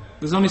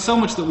 There's only so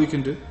much that we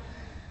can do.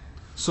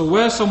 So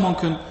where someone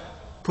can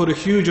put a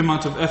huge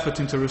amount of effort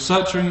into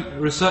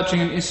researching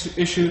an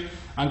issue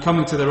and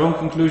coming to their own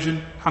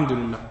conclusion,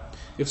 alhamdulillah.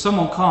 If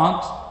someone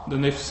can't,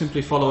 then they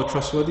simply follow a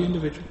trustworthy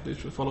individual. They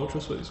should follow a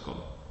trustworthy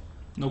scholar.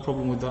 No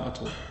problem with that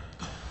at all.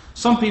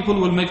 Some people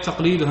will make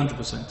taqleed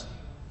 100%.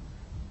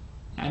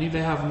 And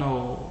they have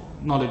no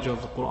knowledge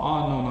of the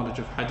Quran, no knowledge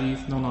of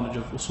hadith, no knowledge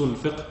of usul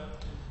al-fiqh,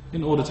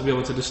 in order to be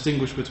able to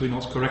distinguish between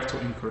what's correct or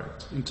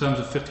incorrect in terms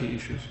of fiqhi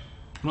issues.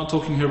 I'm not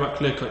talking here about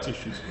clear-cut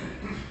issues.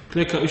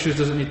 Clear-cut issues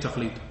doesn't need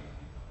taqleed.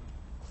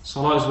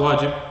 Salah is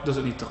wajib,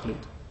 doesn't need taqleed.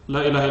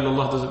 La ilaha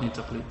illallah doesn't need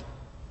taqleed.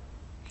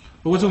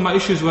 But we're talking about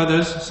issues where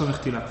there's some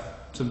ikhtilaf,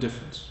 some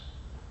difference.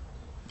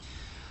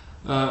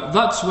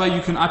 That's where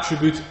you can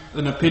attribute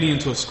an opinion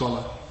to a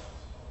scholar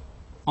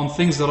on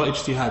things that are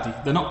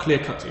ijtihadi. They're not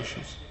clear-cut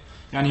issues.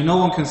 Yani no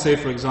one can say,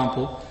 for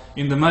example,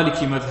 in the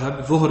Maliki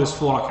madhab, dhuhr is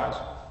 4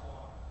 rak'ahs.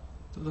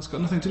 That's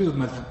got nothing to do with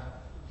madhab.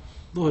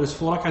 Dhuhr is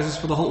 4 rak'ahs is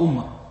for the whole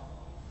ummah.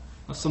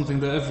 That's something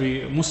that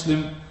every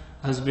Muslim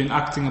has been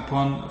acting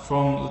upon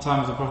from the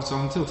time of the Prophet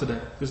until today.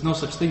 There's no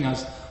such thing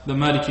as the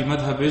Maliki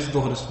madhab is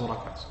dhuhr is 4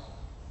 rak'ahs.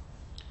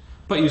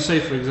 But you say,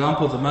 for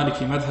example, the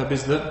Maliki madhab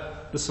is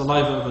that the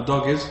saliva of a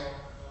dog is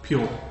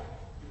pure.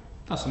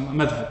 That's a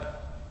madhab.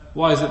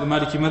 Why is it the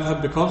Maliki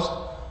madhab? Because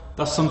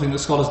that's something that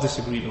scholars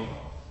disagree over.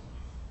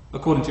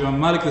 According to Imam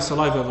Malik, the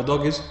saliva of a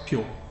dog is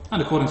pure.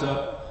 And according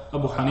to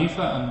Abu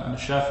Hanifa and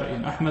Shafi'i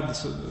and Ahmad,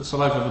 the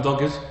saliva of a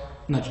dog is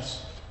najis.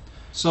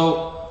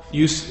 So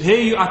here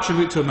you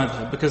attribute to a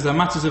madhab, because they're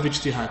matters of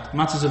ijtihad,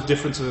 matters of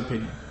difference of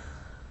opinion.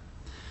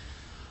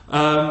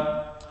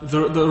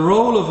 The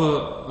role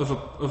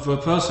of a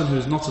person who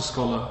is not a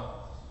scholar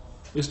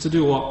is to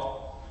do what?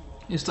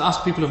 Is to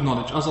ask people of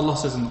knowledge, as Allah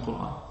says in the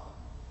Quran.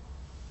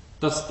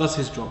 That's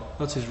his job,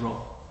 that's his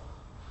role.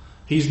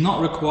 He's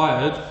not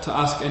required to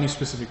ask any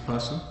specific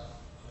person.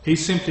 He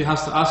simply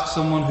has to ask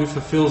someone who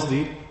fulfills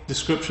the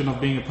description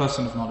of being a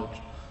person of knowledge.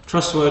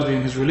 Trustworthy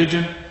in his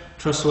religion,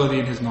 trustworthy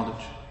in his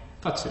knowledge.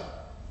 That's it.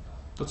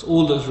 That's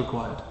all that is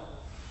required.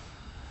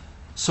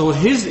 So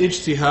his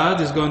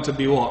ijtihad is going to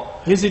be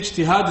what? His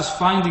ijtihad is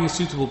finding a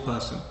suitable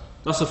person.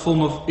 That's a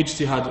form of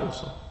ijtihad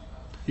also.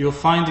 You're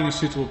finding a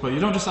suitable person. You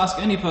don't just ask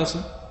any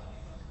person.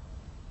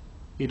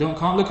 You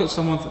can't look at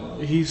someone,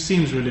 he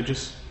seems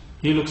religious.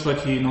 He looks like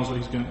he knows what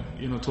he's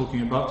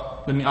talking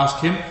about. Let me ask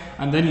him.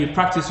 And then you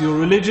practice your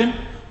religion,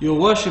 your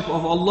worship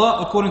of Allah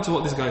according to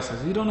what this guy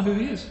says. You don't know who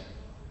he is.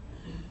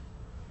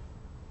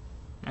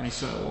 And he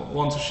said,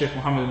 once Shaykh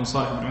Muhammad ibn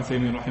Salih ibn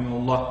Uthaymeen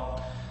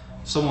rahimahullah,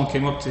 someone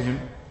came up to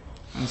him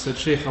and said,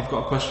 Shaykh, I've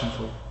got a question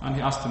for you. And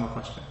he asked him a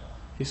question.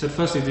 He said,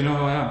 firstly, do you know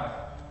who I am?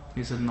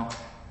 He said, no.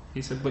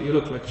 He said, but you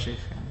look like a Shaykh.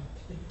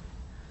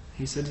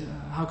 He said,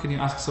 how can you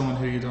ask someone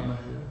who you don't know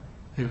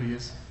who he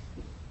is?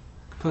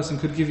 A person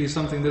could give you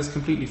something that's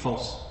completely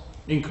false,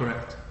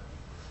 incorrect.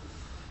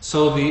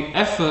 So the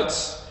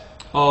efforts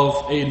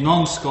of a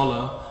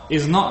non-scholar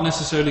is not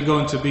necessarily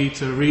going to be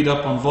to read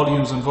up on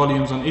volumes and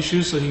volumes on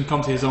issues so he can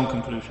come to his own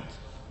conclusions.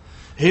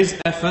 His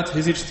effort,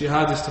 his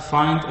ijtihad is to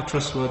find a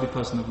trustworthy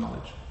person of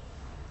knowledge.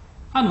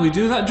 And we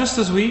do that just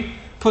as we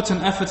put an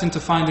effort into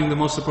finding the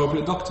most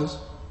appropriate doctors.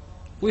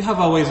 We have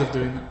our ways of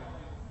doing that.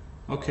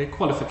 Okay,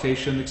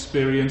 qualification,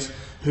 experience,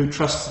 who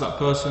trusts that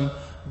person,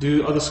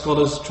 do other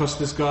scholars trust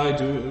this guy,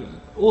 do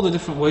all the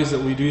different ways that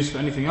we use for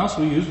anything else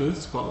we use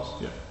with scholars.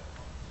 Yeah.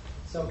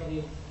 So can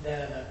you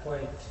then at that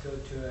point go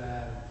to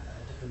a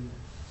different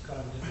scholar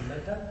of a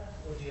different madhab,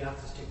 or do you have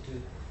to stick to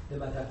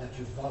the madhab that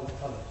you've followed?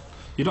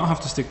 You don't have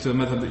to stick to a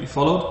madhab that you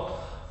followed,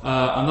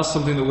 and that's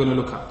something that we're going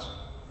to look at.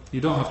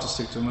 You don't have to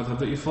stick to a madhab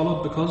that you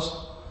followed because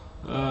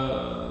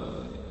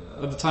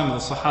at the time of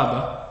the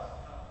Sahaba,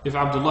 if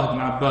Abdullah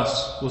ibn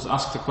Abbas was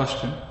asked a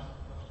question,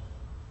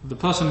 the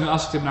person who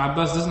asked Ibn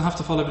Abbas doesn't have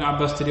to follow Ibn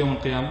Abbas till Yawm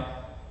al-Qiyamah.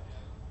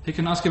 He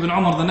can ask Ibn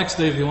Umar the next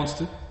day if he wants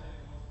to.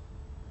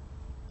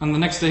 And the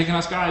next day he can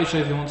ask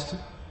Aisha if he wants to.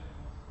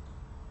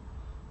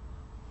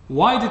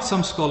 Why did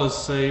some scholars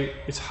say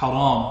it's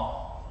haram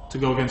to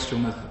go against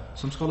your madhab?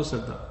 Some scholars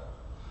said that.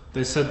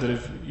 They said that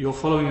if you're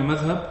following a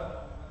madhab,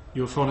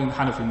 you're following the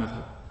Hanafi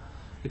madhab.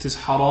 It is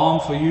haram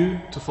for you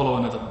to follow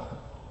another madhab.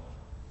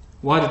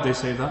 Why did they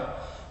say that?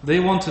 They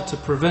wanted to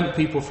prevent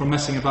people from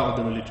messing about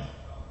with the religion.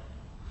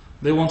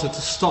 They wanted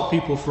to stop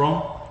people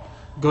from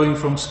going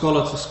from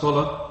scholar to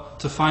scholar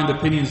to find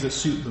opinions that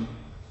suit them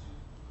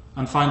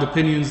and find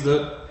opinions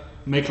that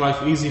make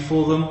life easy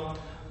for them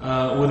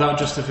without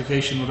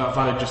justification, without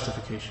valid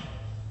justification.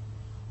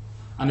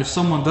 And if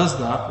someone does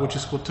that, which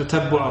is called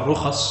tatabbu'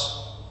 al-rukhas,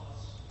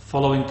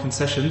 following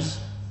concessions,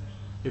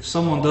 if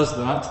someone does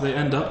that, they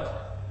end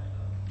up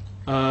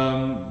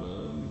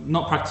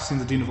not practicing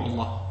the deen of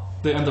Allah.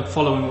 They end up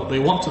following what they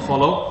want to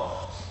follow,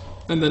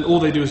 and then all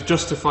they do is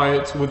justify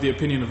it with the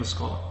opinion of a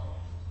scholar.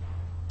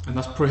 And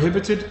that's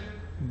prohibited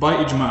by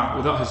ijma'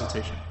 without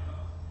hesitation.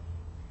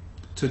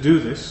 To do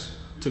this,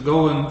 to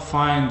go and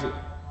find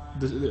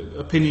the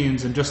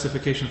opinions and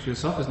justification for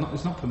yourself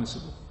is not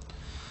permissible.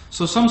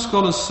 So some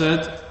scholars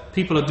said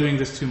people are doing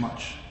this too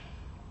much.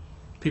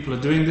 People are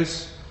doing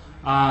this,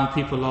 and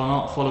people are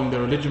not following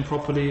their religion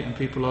properly, and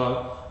people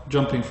are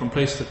jumping from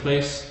place to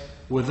place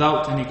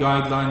without any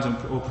guidelines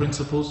or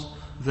principles.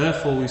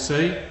 Therefore we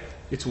say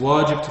it's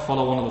wajib to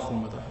follow one of the four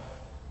madhab.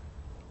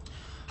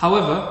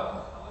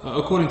 However,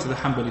 according to the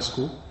Hanbali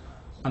school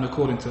and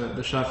according to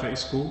the Shafi'i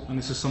school, and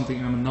this is something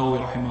Imam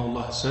Nawawi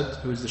rahimahullah has said,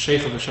 who is the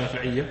Shaykh of the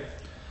Shafi'iyya,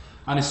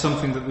 and it's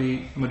something that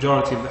the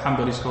majority of the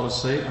Hanbali scholars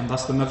say, and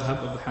that's the madhab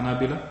of the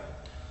Hanabila,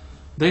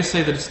 they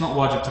say that it's not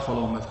wajib to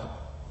follow a madhab.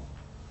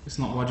 It's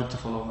not wajib to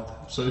follow a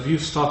madhab. So if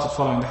you've started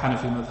following the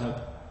Hanafi madhab,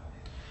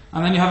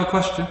 and then you have a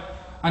question,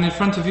 and in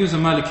front of you is a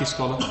Maliki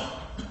scholar,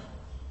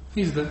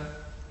 he's there.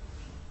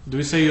 Do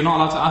we say you're not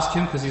allowed to ask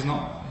him because he's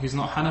not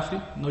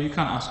Hanafi? No, you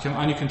can't ask him,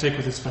 and you can take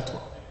with his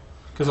fatwa.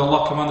 Because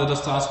Allah commanded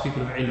us to ask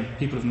people of ilm,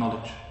 people of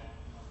knowledge.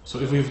 So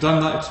if we've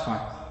done that, it's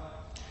fine.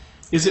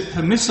 Is it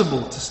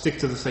permissible to stick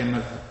to the same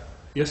madhab?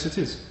 Yes, it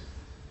is.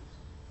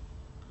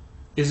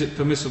 Is it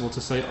permissible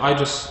to say, I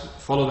just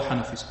follow the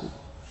Hanafi school?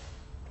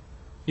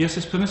 Yes,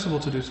 it's permissible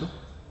to do so.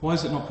 Why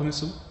is it not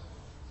permissible?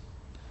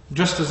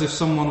 Just as if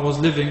someone was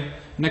living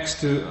next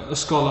to a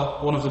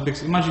scholar, one of the big...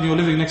 Imagine you're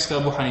living next to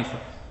Abu Hanifa,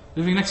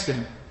 living next to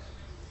him.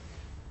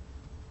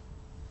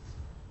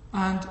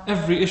 And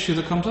every issue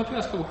that comes up, you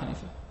ask Abu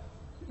Hanifa.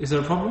 Is there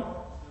a problem?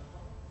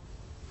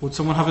 Would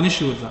someone have an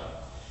issue with that?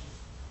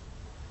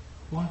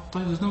 Why?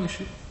 There's no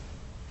issue.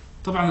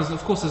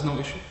 Of course there's no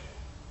issue.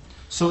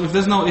 So if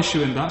there's no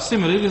issue in that,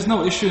 similarly there's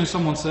no issue in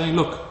someone saying,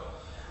 look,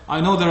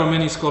 I know there are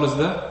many scholars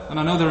there, and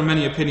I know there are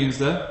many opinions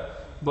there,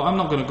 but I'm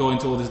not going to go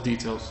into all these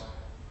details.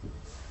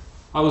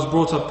 I was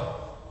brought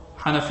up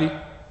Hanafi,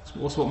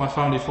 that's what my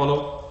family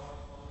follow.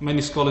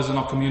 Many scholars in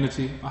our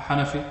community are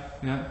Hanafi.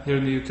 Yeah? Here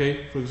in the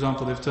UK, for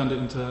example, they've turned it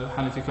into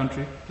Hanafi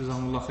country.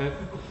 Jazakumullah khair.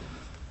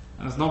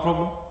 And it's no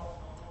problem.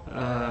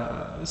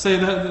 Say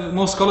that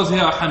most scholars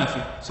here are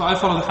Hanafi. So I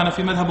follow the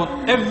Hanafi madhab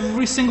on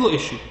every single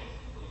issue.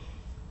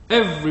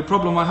 Every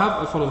problem I have,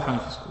 I follow the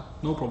Hanafi school.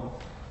 No problem.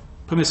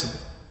 Permissible.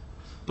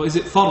 But is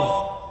it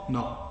fard?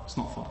 No, it's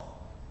not fard.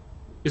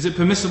 Is it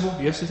permissible?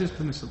 Yes, it is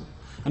permissible.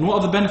 And what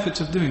are the benefits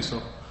of doing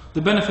so?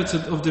 The benefits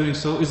of doing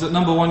so is that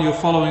number one, you're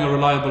following a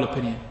reliable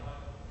opinion.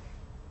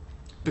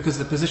 Because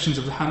the positions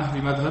of the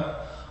Hanafi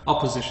madhab are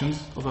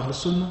positions of Ahl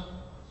Sunnah,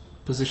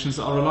 positions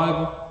that are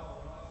reliable,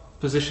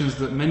 positions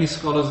that many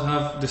scholars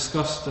have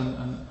discussed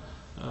and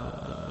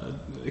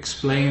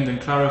explained and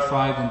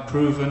clarified and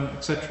proven,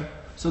 etc.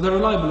 So they're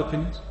reliable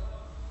opinions.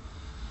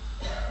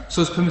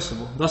 So it's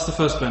permissible. That's the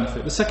first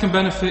benefit. The second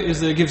benefit is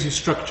that it gives you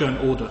structure and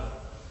order.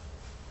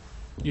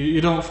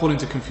 You don't fall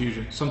into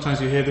confusion. Sometimes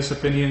you hear this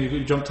opinion,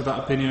 you jump to that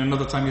opinion.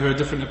 Another time you hear a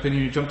different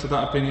opinion, you jump to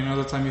that opinion.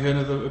 Another time you hear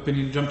another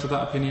opinion, you jump to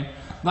that opinion.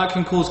 That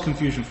can cause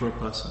confusion for a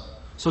person.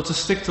 So to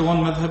stick to one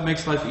madhab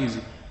makes life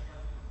easy.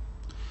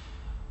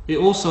 It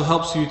also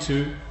helps you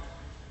to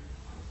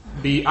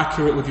be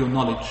accurate with your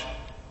knowledge.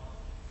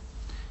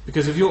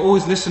 Because if you're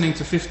always listening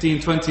to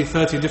 15, 20,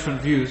 30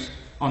 different views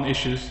on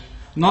issues,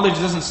 knowledge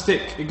doesn't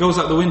stick. It goes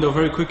out the window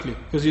very quickly.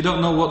 Because you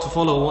don't know what to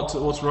follow,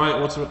 what's right,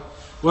 what's wrong.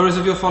 Whereas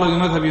if you're following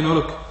a madhab, you know,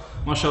 look,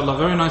 mashallah,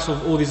 very nice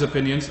of all these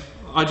opinions.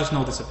 I just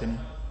know this opinion.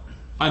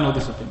 I know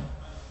this opinion.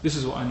 This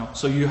is what I know.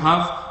 So you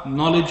have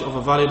knowledge of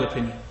a valid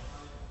opinion.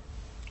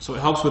 So it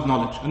helps with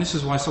knowledge. And this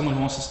is why someone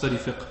who wants to study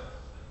fiqh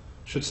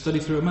should study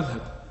through a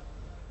madhab.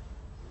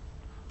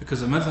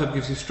 Because a madhab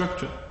gives you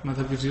structure. A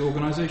madhab gives you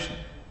organization.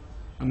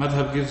 A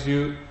madhab gives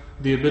you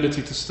the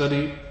ability to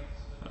study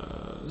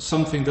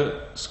something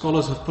that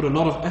scholars have put a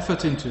lot of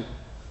effort into.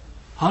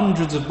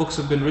 Hundreds of books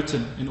have been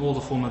written in all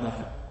the four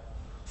madhab.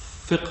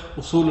 Fiqh,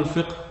 usul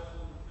al-fiqh,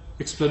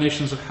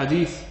 explanations of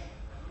hadith.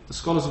 The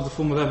scholars of the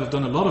four madhab have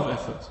done a lot of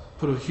effort,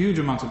 put a huge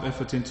amount of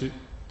effort into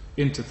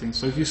things.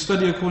 So if you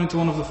study according to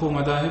one of the four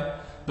madhab,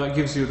 that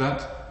gives you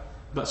that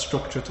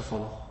structure to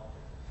follow.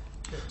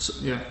 So,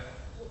 yeah.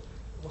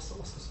 What's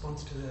the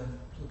response to the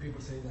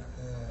people saying that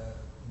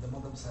the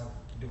madhabs have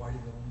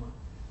divided the ummah,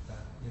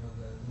 that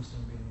the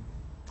Muslim being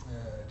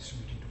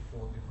distributed to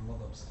four different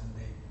madhabs, and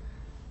they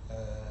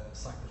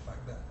cite the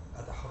fact that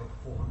at the Haram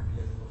 400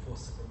 years there were four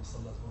separate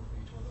masallas, one for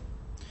each madhab.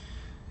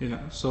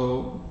 Yeah.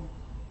 So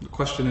the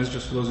question is,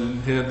 just for those who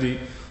didn't hear,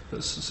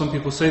 some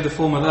people say the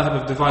four madhab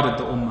have divided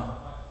the ummah,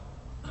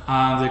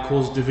 and they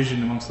cause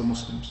division amongst the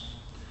Muslims.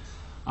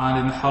 And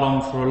in the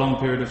Haram for a long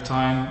period of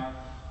time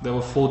there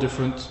were four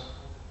different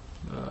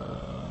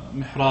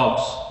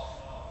mihrabs,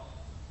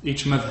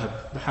 each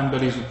madhab. The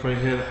Hanbalis would pray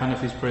here, the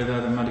Hanafis pray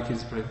there, the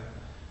Malikis pray there.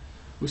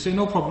 We say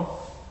no problem,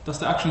 that's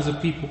the actions of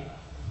people.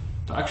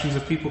 The actions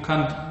of people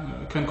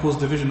can cause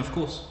division, of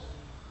course.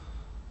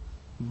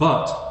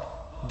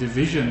 But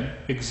division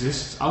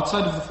exists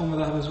outside of the four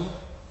madhab as well.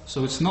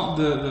 So it's not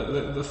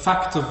the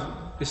fact of,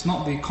 it's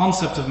not the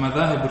concept of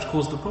madhab which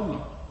caused the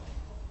problem.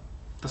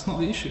 That's not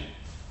the issue.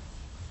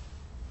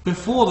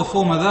 Before the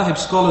four madhab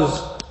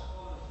scholars,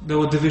 there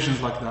were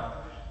divisions like that.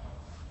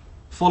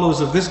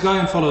 Followers of this guy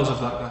and followers of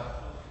that guy.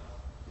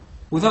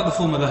 Without the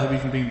four madhab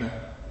even being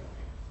there.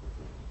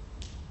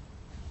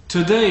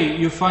 Today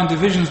you find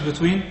divisions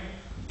between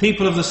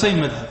people of the same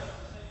madhab.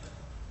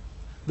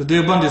 The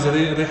Deobandis,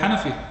 are they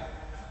Hanafi?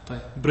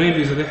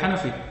 Brahmins, are they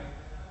Hanafi?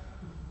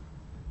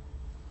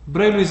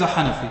 Brahmins are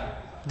Hanafi.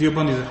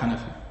 Deobandis are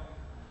Hanafi.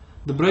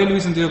 The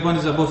Brahmins and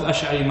Deobandis are both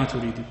Ash'ari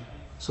Maturidi.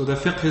 So their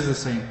fiqh is the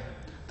same.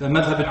 Their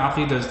madhab and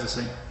aqidah is the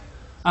same.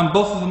 And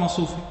both of them are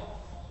Sufi.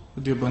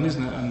 The Deobandis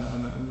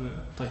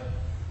and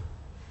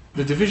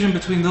the division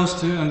between those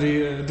two and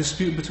the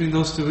dispute between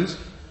those two is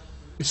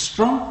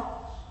strong.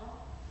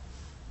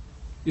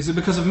 Is it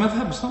because of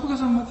madhab? It's not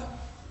because of madhab.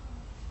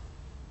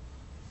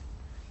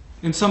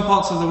 In some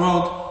parts of the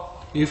world,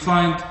 you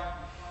find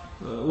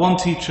one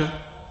teacher,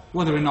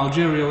 whether in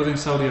Algeria, whether in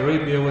Saudi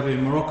Arabia, whether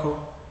in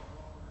Morocco,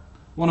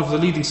 one of the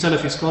leading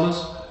Salafi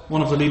scholars,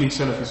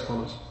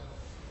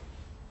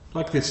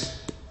 like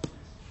this.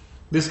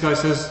 This guy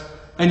says,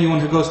 anyone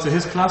who goes to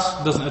his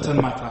class doesn't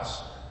attend my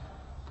class.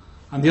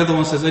 And the other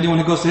one says, anyone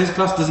who goes to his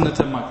class doesn't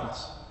attend my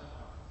class.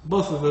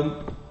 Both of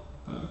them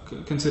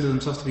consider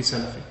themselves to be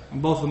Salafi,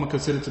 and both of them are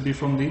considered to be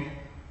from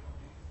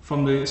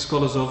the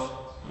scholars of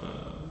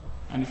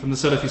and from the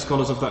Salafi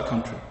scholars of that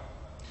country.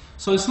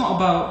 So it's not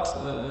about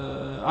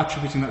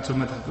attributing that to a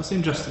madhab. That's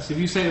injustice. If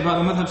you say it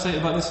about the madhab, say it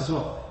about this as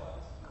well.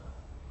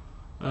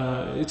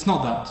 It's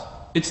not that.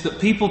 It's that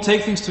people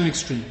take things to an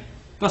extreme.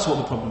 That's what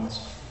the problem is.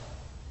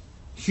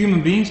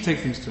 Human beings take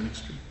things to an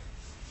extreme.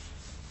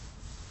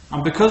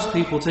 And because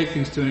people take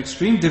things to an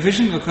extreme,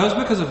 division occurs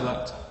because of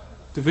that.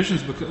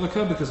 Divisions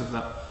occur because of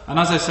that. And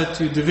as I said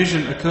to you,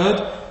 division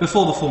occurred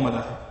before the four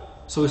madhab.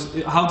 So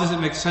how does it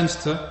make sense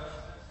to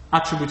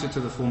attribute it to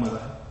the four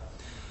madhab?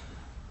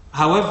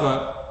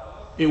 However,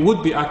 it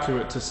would be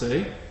accurate to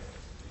say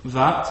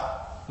that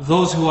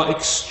those who are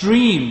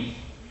extreme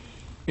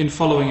in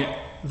following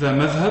their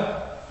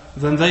madhab,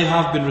 then they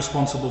have been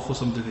responsible for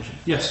some division.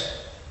 Yes.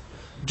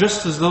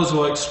 Just as those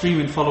who are extreme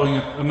in following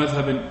a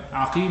madhab in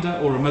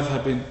aqidah, or a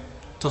madhab in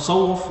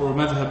tasawwuf, or a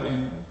madhab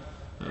in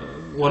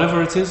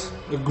whatever it is,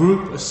 a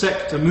group, a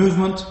sect, a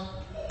movement,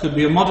 could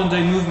be a modern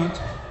day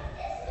movement.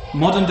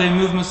 Modern day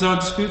movements, there are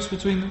disputes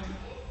between them.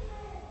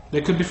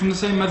 They could be from the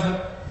same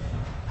madhab.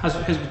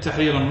 Hizb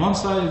al-Tahrir on one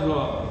side, you've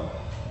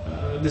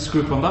got this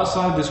group on that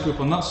side, this group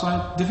on that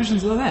side.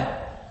 Divisions are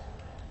there.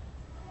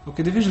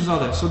 Okay, divisions are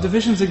there. So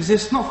divisions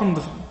exist not from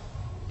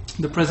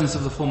the presence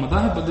of the four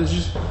madhab, but there's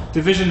just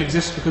division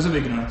exists because of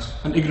ignorance,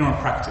 and ignorant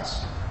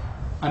practice,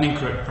 and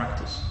incorrect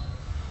practice.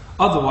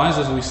 Otherwise,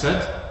 as we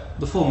said,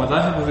 the four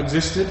madhab have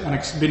existed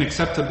and been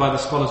accepted by the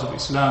scholars of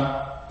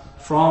Islam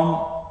from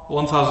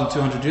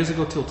 1,200 years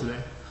ago till today.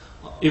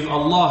 If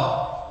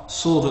Allah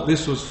saw that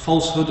this was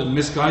falsehood and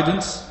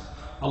misguidance,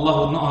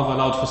 Allah would not have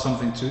allowed for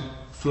something to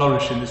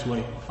flourish in this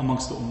way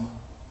amongst the ummah,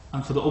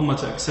 and for the ummah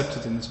to accept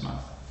it in this manner.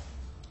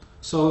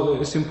 So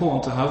it's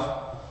important to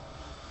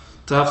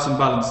have some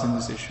balance in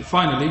this issue.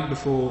 Finally,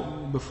 before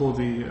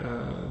the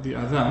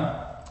adhan,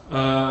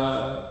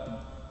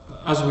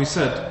 as we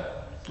said,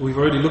 we've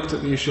already looked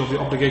at the issue of the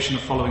obligation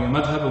of following a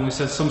madhab, and we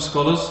said some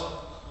scholars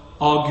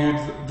argued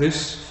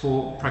this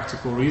for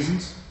practical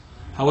reasons.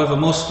 However,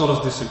 most scholars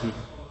disagree.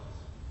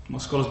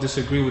 Most scholars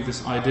disagree with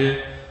this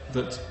idea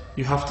that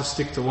you have to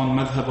stick to one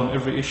madhab on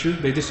every issue.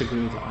 They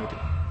disagree with the idea.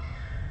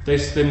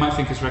 They might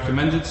think it's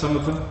recommended, some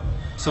of them.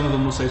 Some of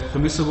them will say it's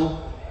permissible.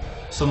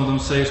 Some of them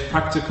say it's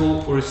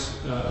practical or it's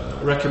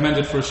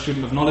recommended for a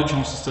student of knowledge who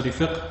wants to study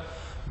fiqh.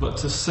 But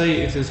to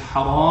say it is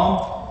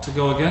haram to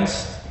go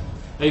against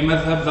a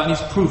madhab, that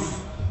needs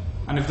proof.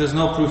 And if there's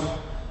no proof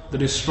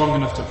that is strong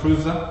enough to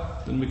prove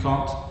that, then we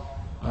can't.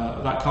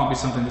 That can't be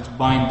something that's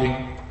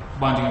binding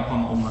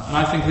upon the ummah. And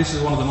I think this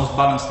is one of the most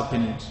balanced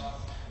opinions,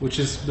 which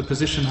is the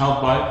position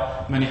held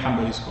by many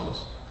Hanbali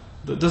scholars.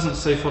 That doesn't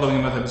say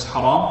following a madhab is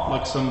haram,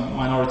 like some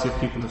minority of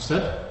people have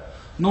said,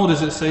 nor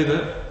does it say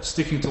that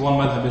sticking to one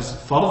madhab is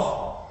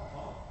fard,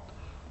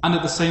 and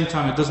at the same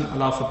time it doesn't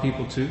allow for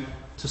people to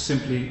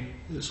simply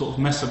sort of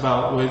mess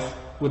about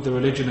with the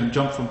religion and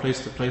jump from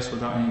place to place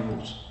without any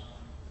rules.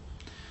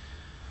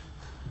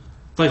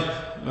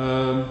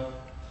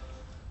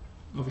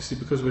 Obviously,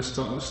 because we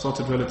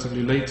started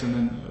relatively late, and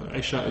then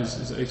Isha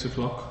is 8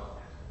 o'clock.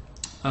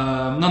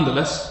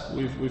 Nonetheless,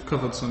 we've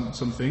covered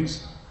some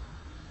things.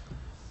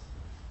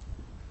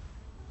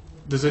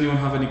 Does anyone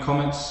have any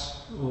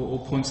comments or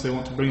points they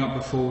want to bring up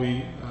before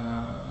we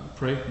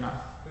pray? No.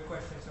 Quick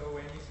question. So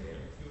when you say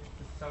if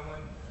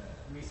someone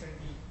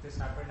recently this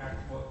happened at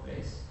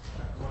workplace,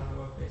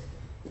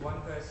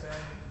 one person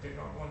did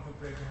not want to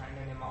pray behind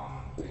an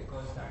imam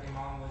because that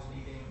imam was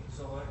leading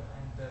Zohar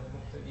and the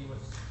Muqtadi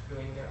was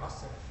doing their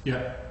Asr.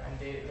 Yeah. And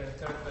the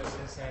third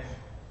person said,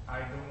 I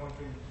don't want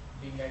to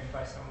be led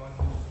by someone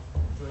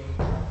who's doing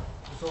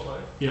Zohar.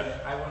 Yeah.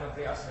 I want to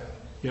pray Asr.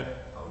 Yeah.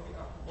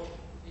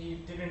 He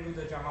didn't do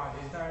the Jamaat.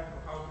 Is that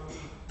how do we?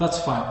 That's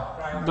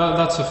fine.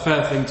 That's a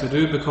fair thing to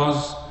do,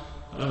 because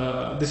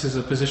this is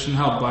a position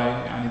held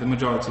by the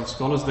majority of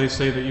scholars. They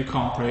say that you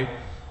can't pray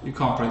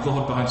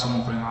Dhuhr behind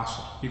someone praying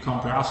Asr. You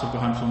can't pray Asr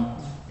behind someone.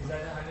 Is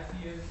that the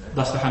Hanafi?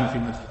 That's the Hanafi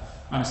madhab.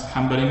 And it's the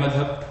Hanbali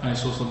madhab, and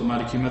it's also the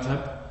Maliki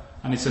madhab,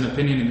 and it's an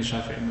opinion in the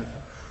Shafi'i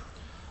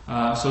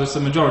madhab. So it's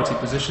the majority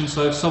position.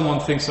 So if someone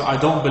thinks that I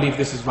don't believe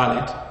this is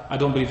valid, I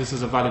don't believe this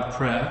is a valid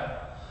prayer,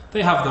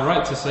 they have the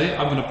right to say,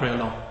 I'm going to pray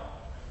alone.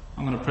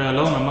 I'm going to pray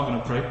alone, I'm not going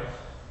to pray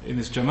in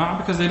this jama'ah,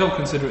 because they don't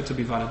consider it to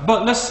be valid.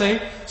 But let's say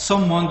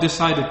someone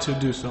decided to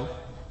do so.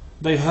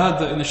 They heard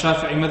that in the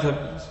Shafi'i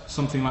madhab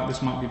something like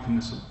this might be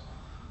permissible,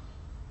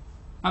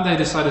 and they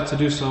decided to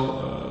do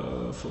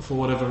so for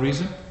whatever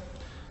reason.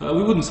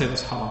 We wouldn't say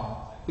that's haram.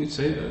 We'd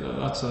say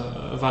that's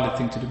a valid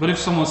thing to do. But if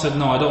someone said,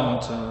 no, I don't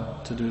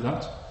want to do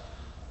that,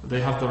 they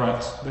have the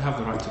right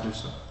to do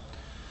so.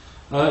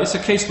 It's a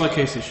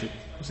case-by-case issue.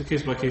 It's a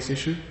case-by-case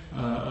issue.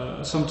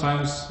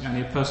 Sometimes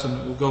a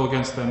person will go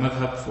against their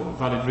madhab for a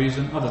valid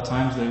reason. Other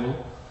times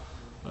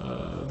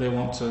they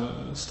want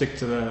to stick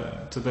to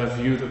their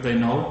view that they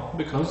know,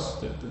 because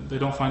they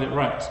don't find it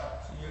right. So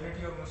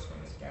unity of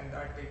Muslims, can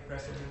that take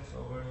precedence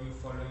over you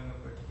following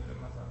a particular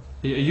madhab?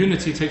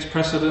 Unity takes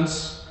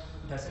precedence.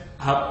 Does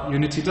it?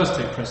 Unity does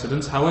take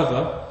precedence.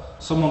 However,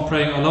 someone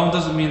praying alone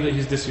doesn't mean that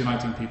he's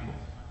disuniting people.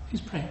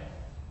 He's praying.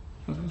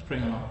 He's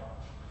praying alone.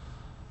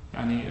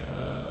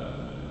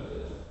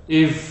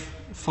 If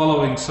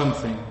following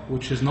something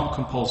which is not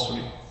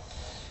compulsory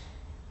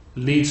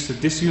leads to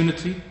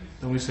disunity,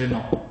 then we say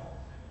no,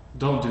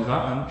 don't do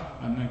that,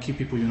 and keep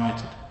people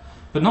united.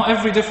 But not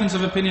every difference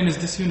of opinion is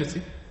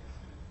disunity.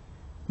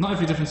 Not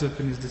every difference of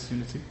opinion is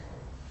disunity.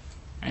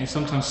 And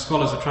sometimes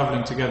scholars are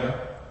travelling together.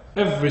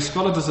 Every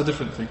scholar does a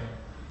different thing.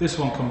 This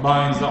one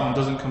combines, that one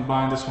doesn't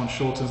combine, this one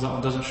shortens, that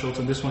one doesn't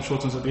shorten, this one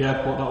shortens at the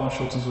airport, that one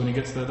shortens when he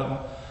gets there, that one.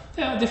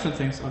 They are different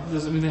things.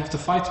 Doesn't mean they have to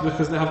fight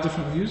because they have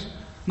different views.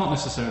 Not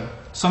necessarily.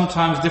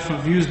 Sometimes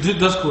different views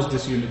does cause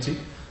disunity,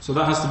 so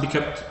that has to be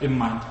kept in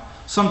mind.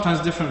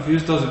 Sometimes different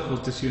views doesn't cause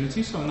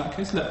disunity, so in that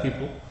case, let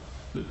people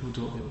do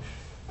what they wish.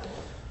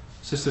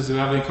 Sisters, do you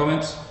have any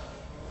comments?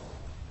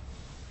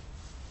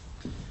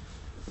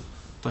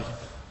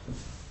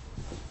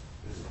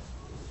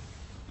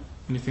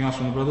 Anything else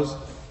from the brothers?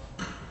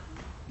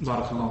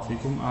 Barakallahu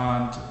feekum.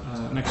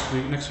 And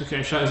next week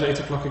Isha is 8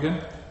 o'clock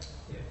again?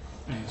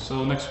 Yeah.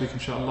 So next week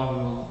inshallah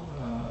we will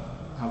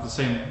have the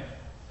same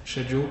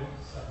schedule.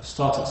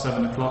 Start at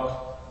 7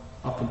 o'clock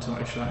up until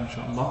Isha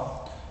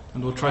inshallah.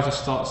 And we'll try to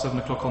start at 7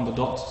 o'clock on the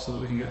dot so that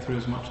we can get through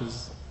as much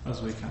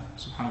as we can.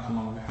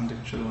 Subhanakallah wa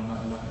bihamdika ashhadu an la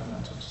ilaha illa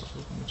anta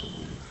astaghfiruka wa atubu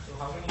ilayk. So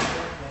how many more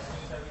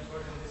lessons have you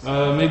got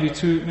in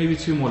this? Maybe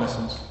two more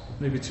lessons.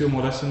 Maybe 2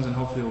 more lessons, and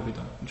hopefully we'll be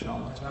done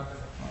inshallah.